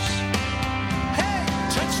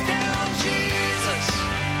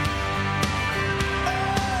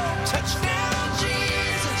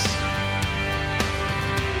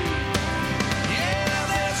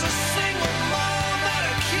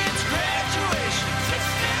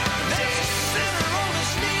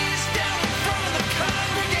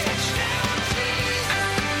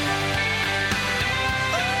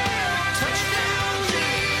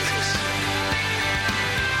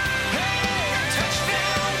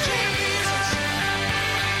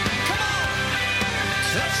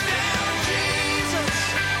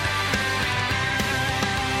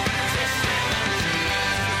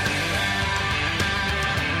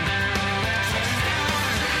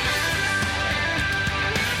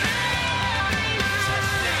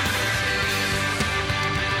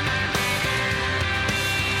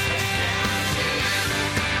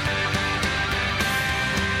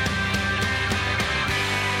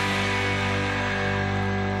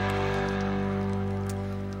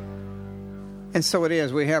 And so it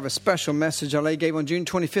is. We have a special message Our Lady gave on June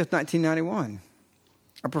 25th, 1991.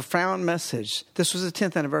 A profound message. This was the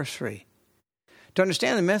 10th anniversary. To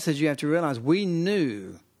understand the message, you have to realize we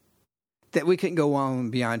knew that we couldn't go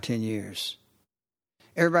on beyond 10 years.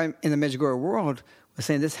 Everybody in the Medjugorje world was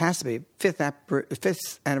saying this has to be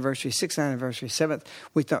 5th anniversary, 6th anniversary, 7th.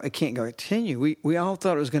 We thought it can't continue. We all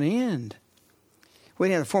thought it was going to end.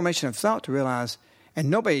 We had a formation of thought to realize, and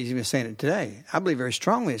nobody's even saying it today. I believe very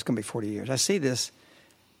strongly it's going to be 40 years. I see this.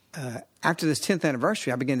 After this 10th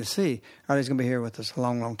anniversary, I begin to see Our Lady's going to be here with us a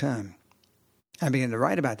long, long time. I began to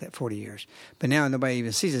write about that 40 years. But now nobody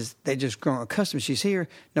even sees us. They just grown accustomed. She's here.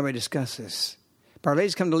 Nobody discusses. But Our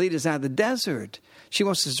Lady's come to lead us out of the desert. She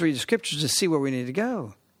wants us to read the scriptures to see where we need to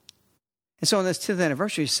go. And so on this 10th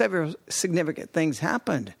anniversary, several significant things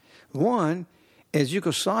happened. One is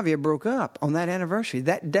Yugoslavia broke up on that anniversary,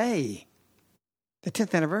 that day, the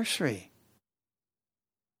 10th anniversary.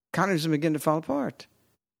 Communism began to fall apart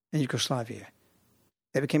in Yugoslavia.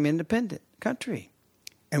 They became an independent country.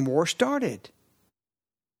 And war started.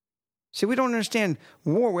 See, we don't understand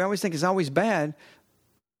war. We always think it's always bad.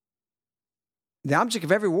 The object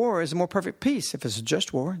of every war is a more perfect peace. If it's a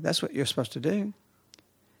just war, that's what you're supposed to do.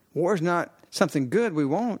 War is not something good we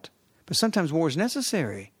want, but sometimes war is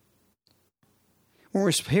necessary. When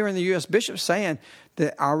we're hearing the U.S. bishops saying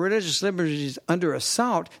that our religious liberty is under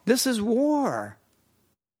assault, this is war.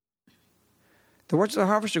 The words of the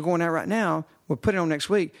harvest are going out right now. We'll put it on next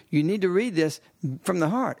week. You need to read this from the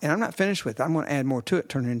heart. And I'm not finished with it. I'm going to add more to it,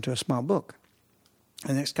 turn it into a small book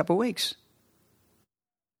in the next couple of weeks.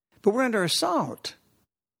 But we're under assault.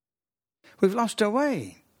 We've lost our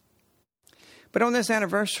way. But on this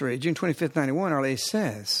anniversary, June 25th, 91, Our Lady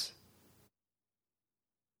says,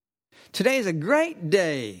 today is a great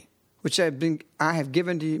day which I have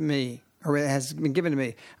given to me, or it has been given to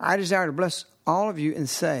me. I desire to bless all of you and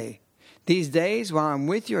say, these days while I'm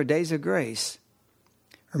with you are days of grace.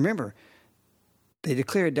 Remember, they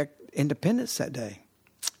declared independence that day.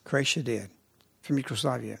 Croatia did, from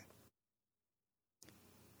Yugoslavia.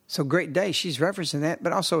 So great day, she's referencing that,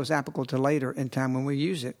 but also is applicable to later in time when we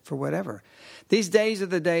use it for whatever. These days are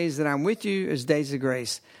the days that I'm with you as days of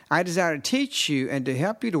grace. I desire to teach you and to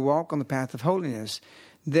help you to walk on the path of holiness.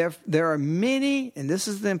 There are many, and this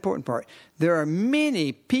is the important part, there are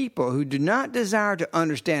many people who do not desire to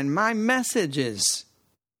understand my messages.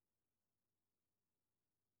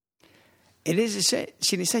 It is,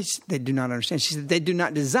 she didn't say they do not understand. She said they do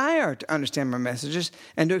not desire to understand my messages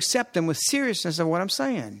and to accept them with seriousness of what I'm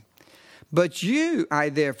saying. But you, I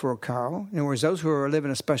therefore call, in other words, those who are living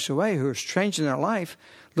a special way, who are strange in their life,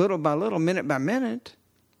 little by little, minute by minute,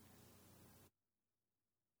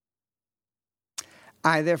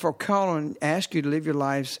 I therefore call and ask you to live your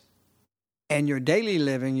lives and your daily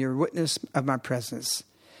living, your witness of my presence.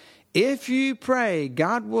 If you pray,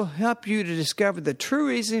 God will help you to discover the true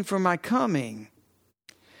reason for my coming.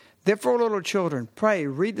 Therefore, little children, pray,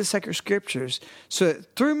 read the sacred scriptures, so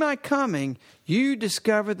that through my coming, you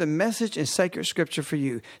discover the message in sacred scripture for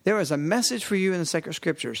you. There is a message for you in the sacred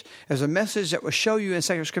scriptures. There's a message that will show you in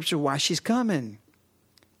sacred scripture why she's coming.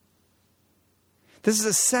 This is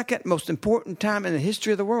the second most important time in the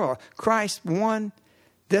history of the world. Christ won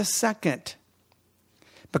this second.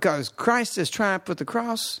 Because Christ has triumphed with the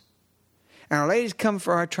cross. And Our Lady's come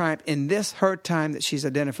for our triumph in this, her time that she's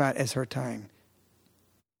identified as her time.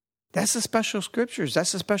 That's the special scriptures.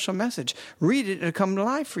 That's the special message. Read it, it'll come to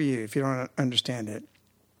life for you if you don't understand it.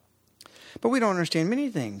 But we don't understand many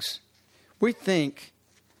things. We think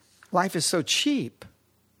life is so cheap.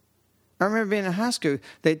 I remember being in high school,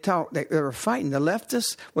 they were fighting. The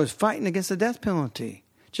leftists was fighting against the death penalty.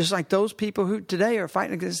 Just like those people who today are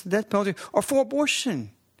fighting against the death penalty or for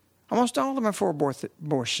abortion. Almost all of them are for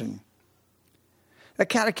abortion. The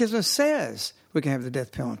catechism says we can have the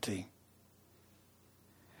death penalty.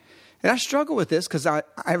 And I struggle with this because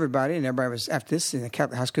everybody was, after this in the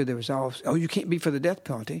Catholic high school, there was always, you can't be for the death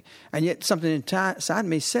penalty. And yet something inside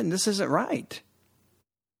me said, this isn't right.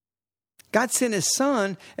 God sent his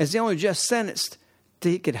son as the only just sentence that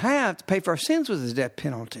he could have to pay for our sins with his death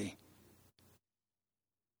penalty.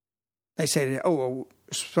 They say,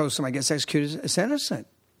 suppose somebody gets executed as innocent.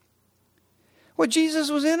 Well, Jesus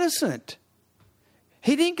was innocent.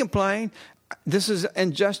 He didn't complain. This is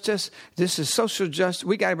injustice. This is social justice.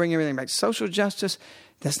 We got to bring everything back to social justice.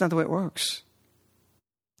 That's not the way it works.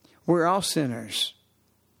 We're all sinners.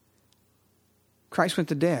 Christ went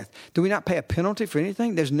to death. Do we not pay a penalty for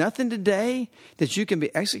anything? There's nothing today that you can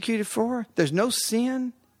be executed for. There's no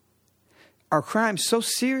sin. Our crime's so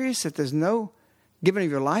serious that there's no giving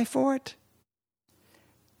of your life for it.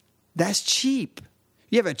 That's cheap.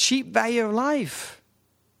 You have a cheap value of life.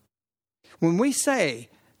 When we say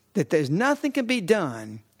that there's nothing can be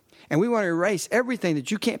done, and we want to erase everything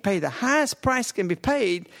that you can't pay, the highest price can be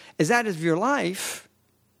paid is that of your life,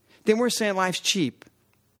 then we're saying life's cheap.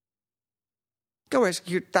 Go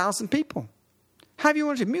execute 1,000 people. However you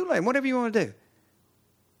want to mutilate them, whatever you want to do.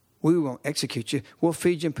 We won't execute you. We'll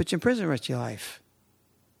feed you and put you in prison the rest of your life.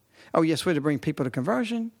 Oh, yes, we're to bring people to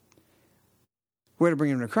conversion. We're to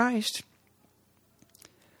bring them to Christ.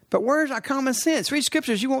 But where's our common sense? Read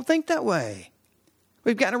scriptures, you won't think that way.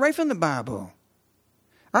 We've gotten away from the Bible.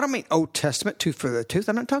 I don't mean Old Testament, tooth for the tooth.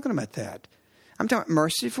 I'm not talking about that. I'm talking about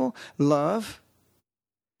merciful love.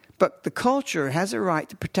 But the culture has a right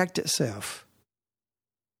to protect itself.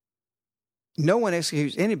 No one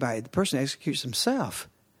executes anybody. The person executes himself.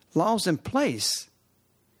 Laws in place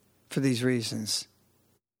for these reasons.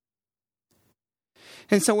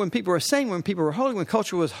 And so when people were saying, when people were holy, when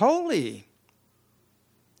culture was holy,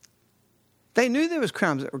 they knew there was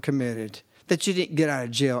crimes that were committed that you didn't get out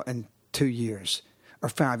of jail in 2 years or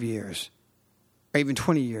 5 years or even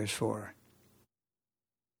 20 years for.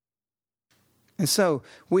 And so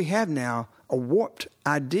we have now a warped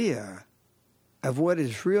idea of what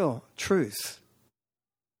is real truth.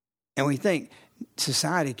 And we think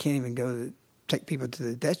society can't even go to take people to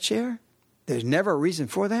the death chair. There's never a reason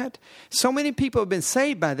for that. So many people have been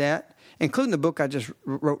saved by that, including the book I just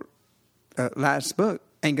wrote, last book,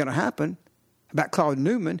 Ain't Gonna Happen, about Claude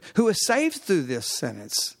Newman, who was saved through this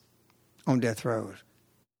sentence on death row.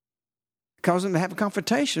 It caused him to have a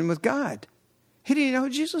confrontation with God. He didn't know who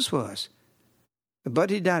Jesus was. But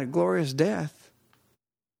he died a glorious death.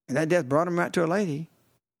 And that death brought him right to a lady.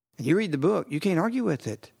 And you read the book, you can't argue with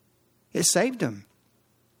it. It saved him.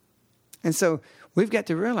 And so we've got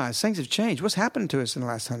to realize things have changed. What's happened to us in the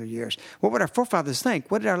last 100 years? What would our forefathers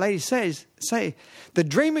think? What did Our Lady say? The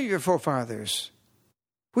dream of your forefathers.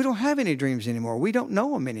 We don't have any dreams anymore. We don't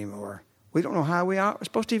know them anymore. We don't know how we are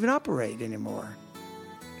supposed to even operate anymore.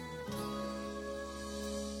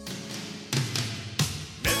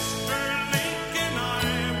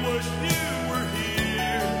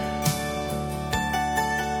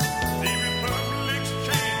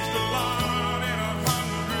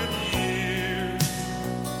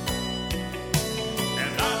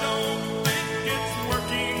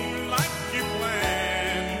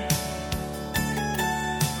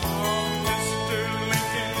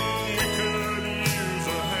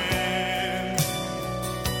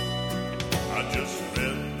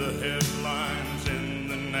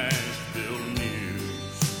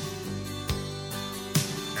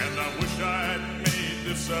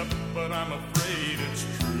 But I'm afraid it's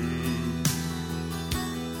true.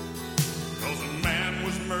 'Cause a man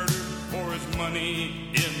was murdered for his money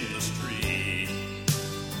in the street.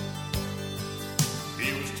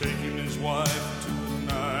 He was taking his wife to a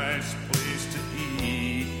nice place to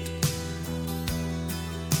eat.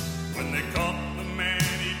 When they caught the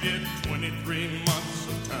man, he did 23 months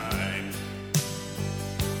of time.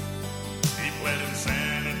 He pled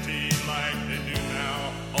insanity like they do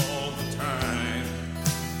now all the time.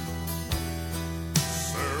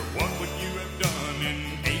 What would you have done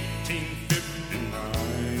in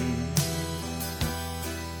 1859?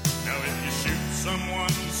 Now if you shoot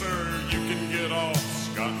someone, sir, you can get off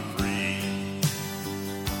scot-free.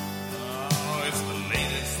 Oh, it's the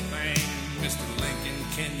latest thing, Mr. Lincoln,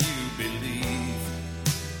 can you believe?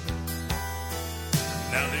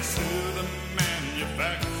 Now they sue the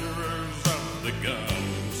manufacturers of the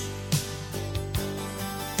guns.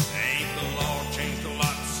 Ain't the law changed a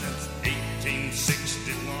lot since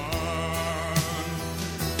 1861?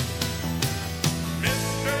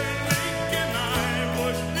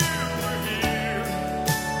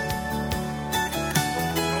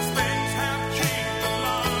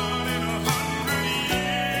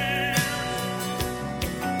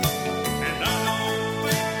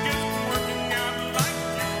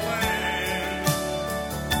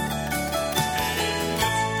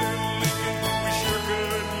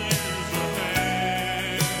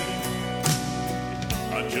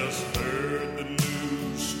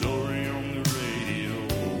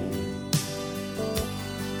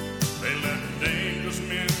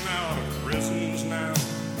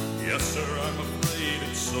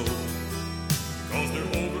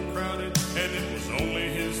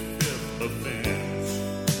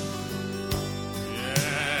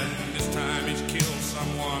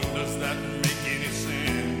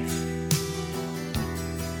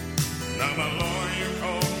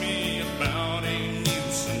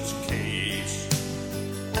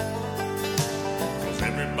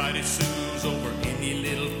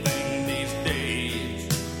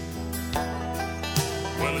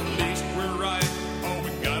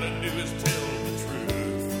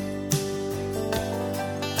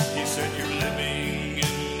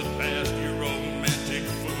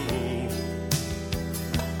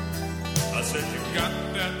 said you got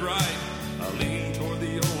that right. I lean toward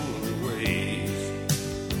the old ways.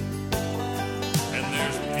 And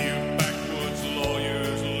there's a few backwoods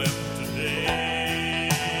lawyers left today.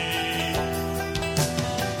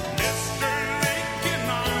 Mr. Lincoln,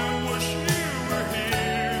 I wish you were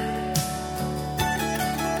here.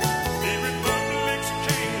 The republic's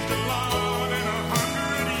changed a lot in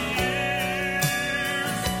 100 years.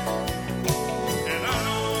 And I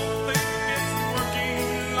don't think it's working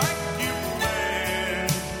like you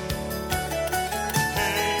planned.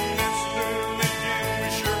 Hey, Mr. Lincoln, we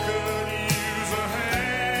sure could use a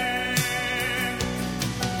hand.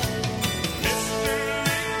 Mr.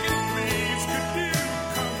 Lincoln, please could you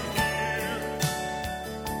come here?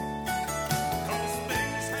 'Cause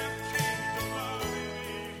things have changed a lot in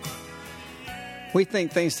 100 years. We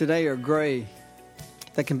think things today are gray.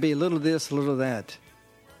 They can be a little this, a little that.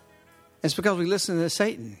 It's because we listen to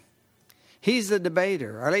Satan. He's the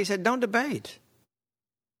debater. Our lady said, don't debate.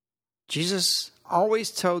 Jesus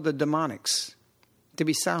always told the demonics to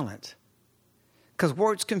be silent because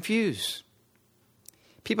words confuse.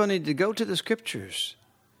 People need to go to the scriptures.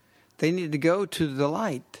 They need to go to the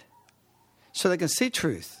light so they can see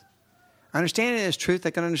truth. Understanding this truth,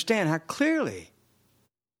 they can understand how clearly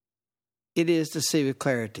it is to see with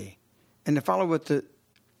clarity and to follow what the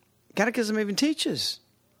Catechism even teaches.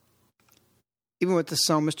 Even what the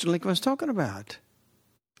song Mr. Lincoln was talking about.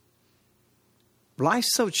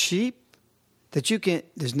 Life's so cheap that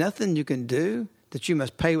there's nothing you can do, that you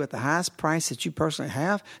must pay with the highest price that you personally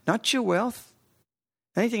have. Not your wealth,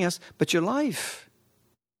 anything else, but your life.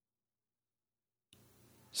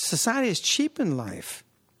 Society has cheapened life.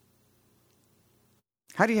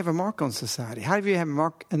 How do you have a mark on society? How do you have a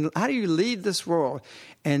mark? And how do you lead this world?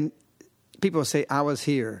 And people say, I was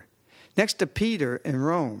here. Next to Peter in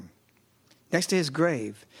Rome, next to his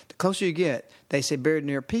grave, the closer you get, they say buried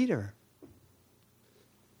near Peter.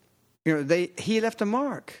 You know, he left a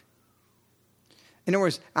mark. In other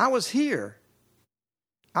words, I was here.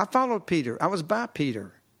 I followed Peter. I was by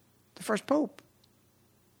Peter, the first pope.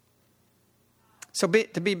 So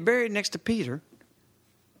to be buried next to Peter,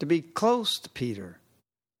 to be close to Peter,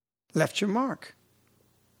 left your mark.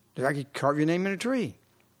 I could carve your name in a tree.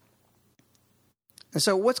 And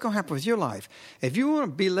so what's going to happen with your life? If you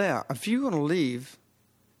want to leave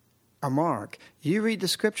a mark, you read the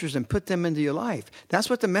scriptures and put them into your life. That's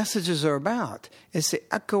what the messages are about. It's the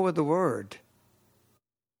echo of the word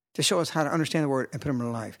to show us how to understand the word and put them in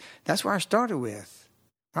our life. That's where I started with.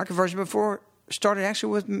 My conversion started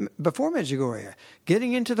actually before Medjugorje,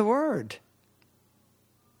 getting into the word.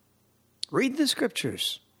 Read the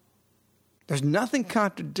scriptures. There's nothing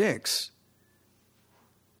contradicts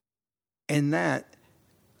in that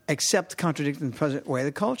except contradicting the present way of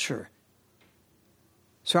the culture.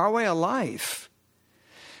 So our way of life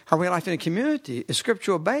in the community is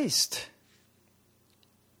scriptural based.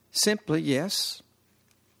 Simply, yes.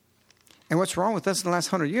 And what's wrong with us in the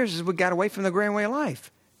last 100 years is we got away from the grand way of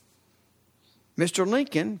life. Mr.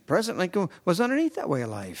 Lincoln, President Lincoln, was underneath that way of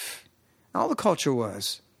life. All the culture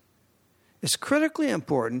was. It's critically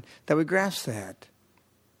important that we grasp that.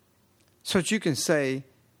 So that you can say,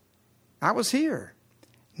 I was here.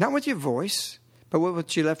 Not with your voice, but with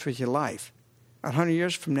what you left with your life. 100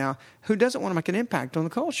 years from now, who doesn't want to make an impact on the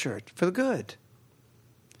culture for the good?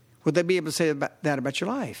 Would they be able to say that about your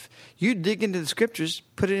life? You dig into the scriptures,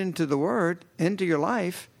 put it into the word, into your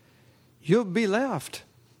life, you'll be left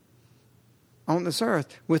on this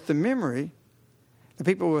earth with the memory that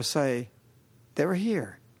people will say, they were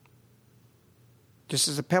here. Just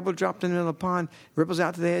as a pebble dropped into the pond, ripples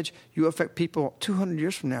out to the edge, you affect people 200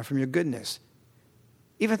 years from now from your goodness.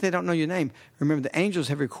 Even if they don't know your name, remember the angels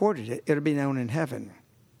have recorded it. It'll be known in heaven.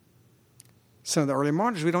 Some of the early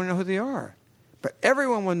martyrs, we don't know who they are. But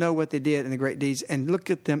everyone will know what they did in the great deeds and look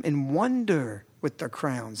at them and wonder with their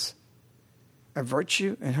crowns of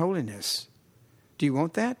virtue and holiness. Do you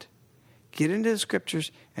want that? Get into the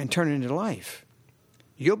scriptures and turn it into life.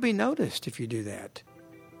 You'll be noticed if you do that.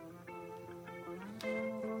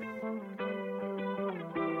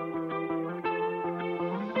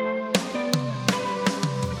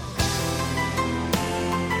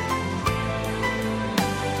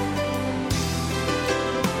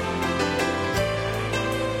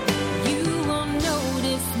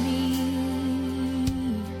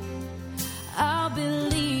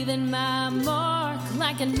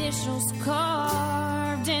 Initials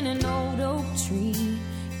carved in an old oak tree.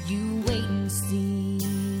 You wait and see.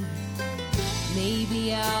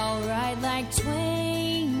 Maybe I'll write like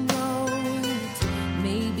Twain wrote.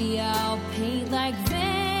 Maybe I'll paint like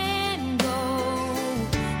Van Gogh.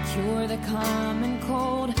 Cure the common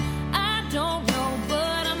cold. I don't know,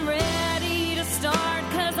 but I'm ready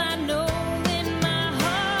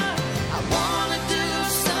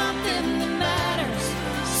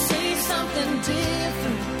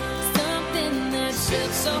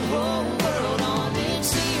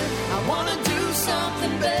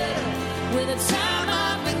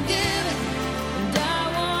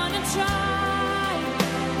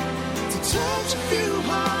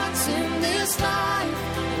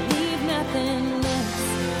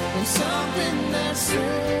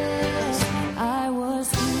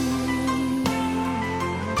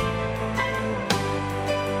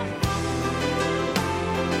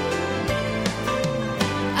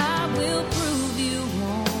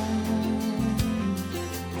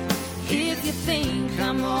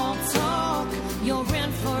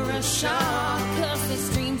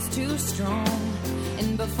strong,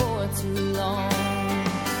 and before too long,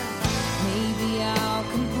 maybe I'll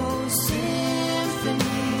compose symphonies.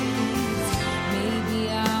 Maybe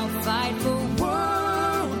I'll fight for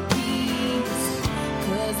world peace,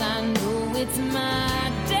 'cause I know it's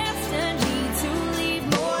my destiny to leave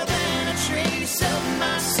more than a trace of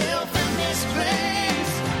myself in this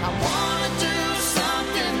place. I wanna do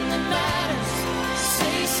something that matters,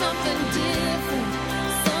 say something different,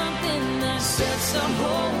 something that sets the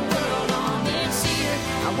whole world on its ear.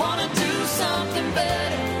 I wanna do something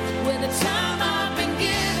better with the time I've been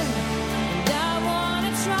given, and I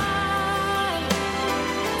wanna try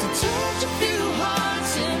to touch a few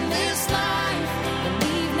hearts in this life and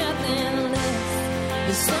leave nothing less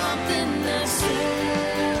than something that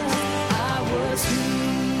says I was here.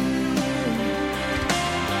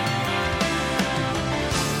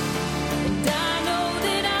 And I know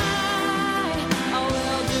that I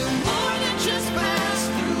will do more than just pass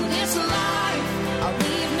through this life. I'll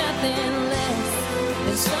leave nothing less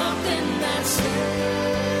than something that says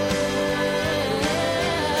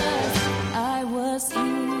I was here. I was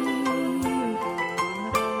here.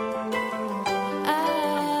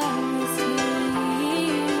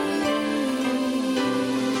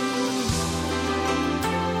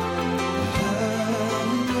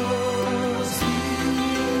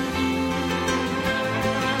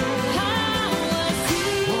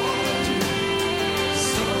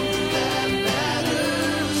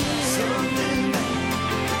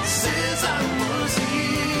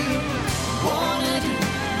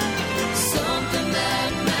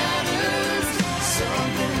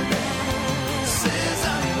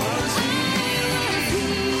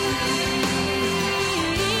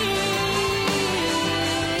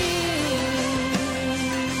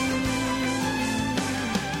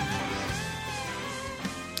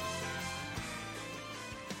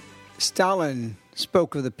 Stalin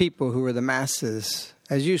spoke of the people who were the masses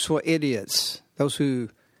as useful idiots, those who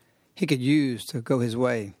he could use to go his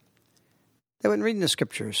way. They weren't reading the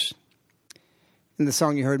scriptures. In the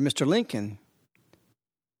song you heard, Mr. Lincoln,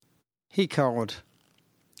 he called,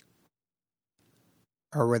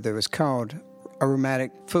 or whether it was called, a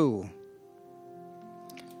romantic fool.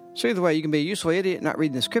 So either way, you can be a useful idiot not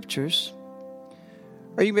reading the scriptures,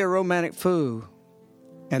 or you can be a romantic fool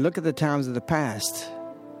and look at the times of the past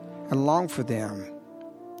and long for them,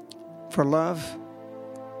 for love,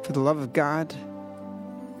 for the love of God,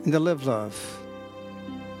 and to live love.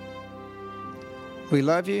 We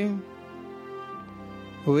love you.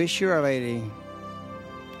 We wish you, Our Lady,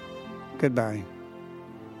 goodbye.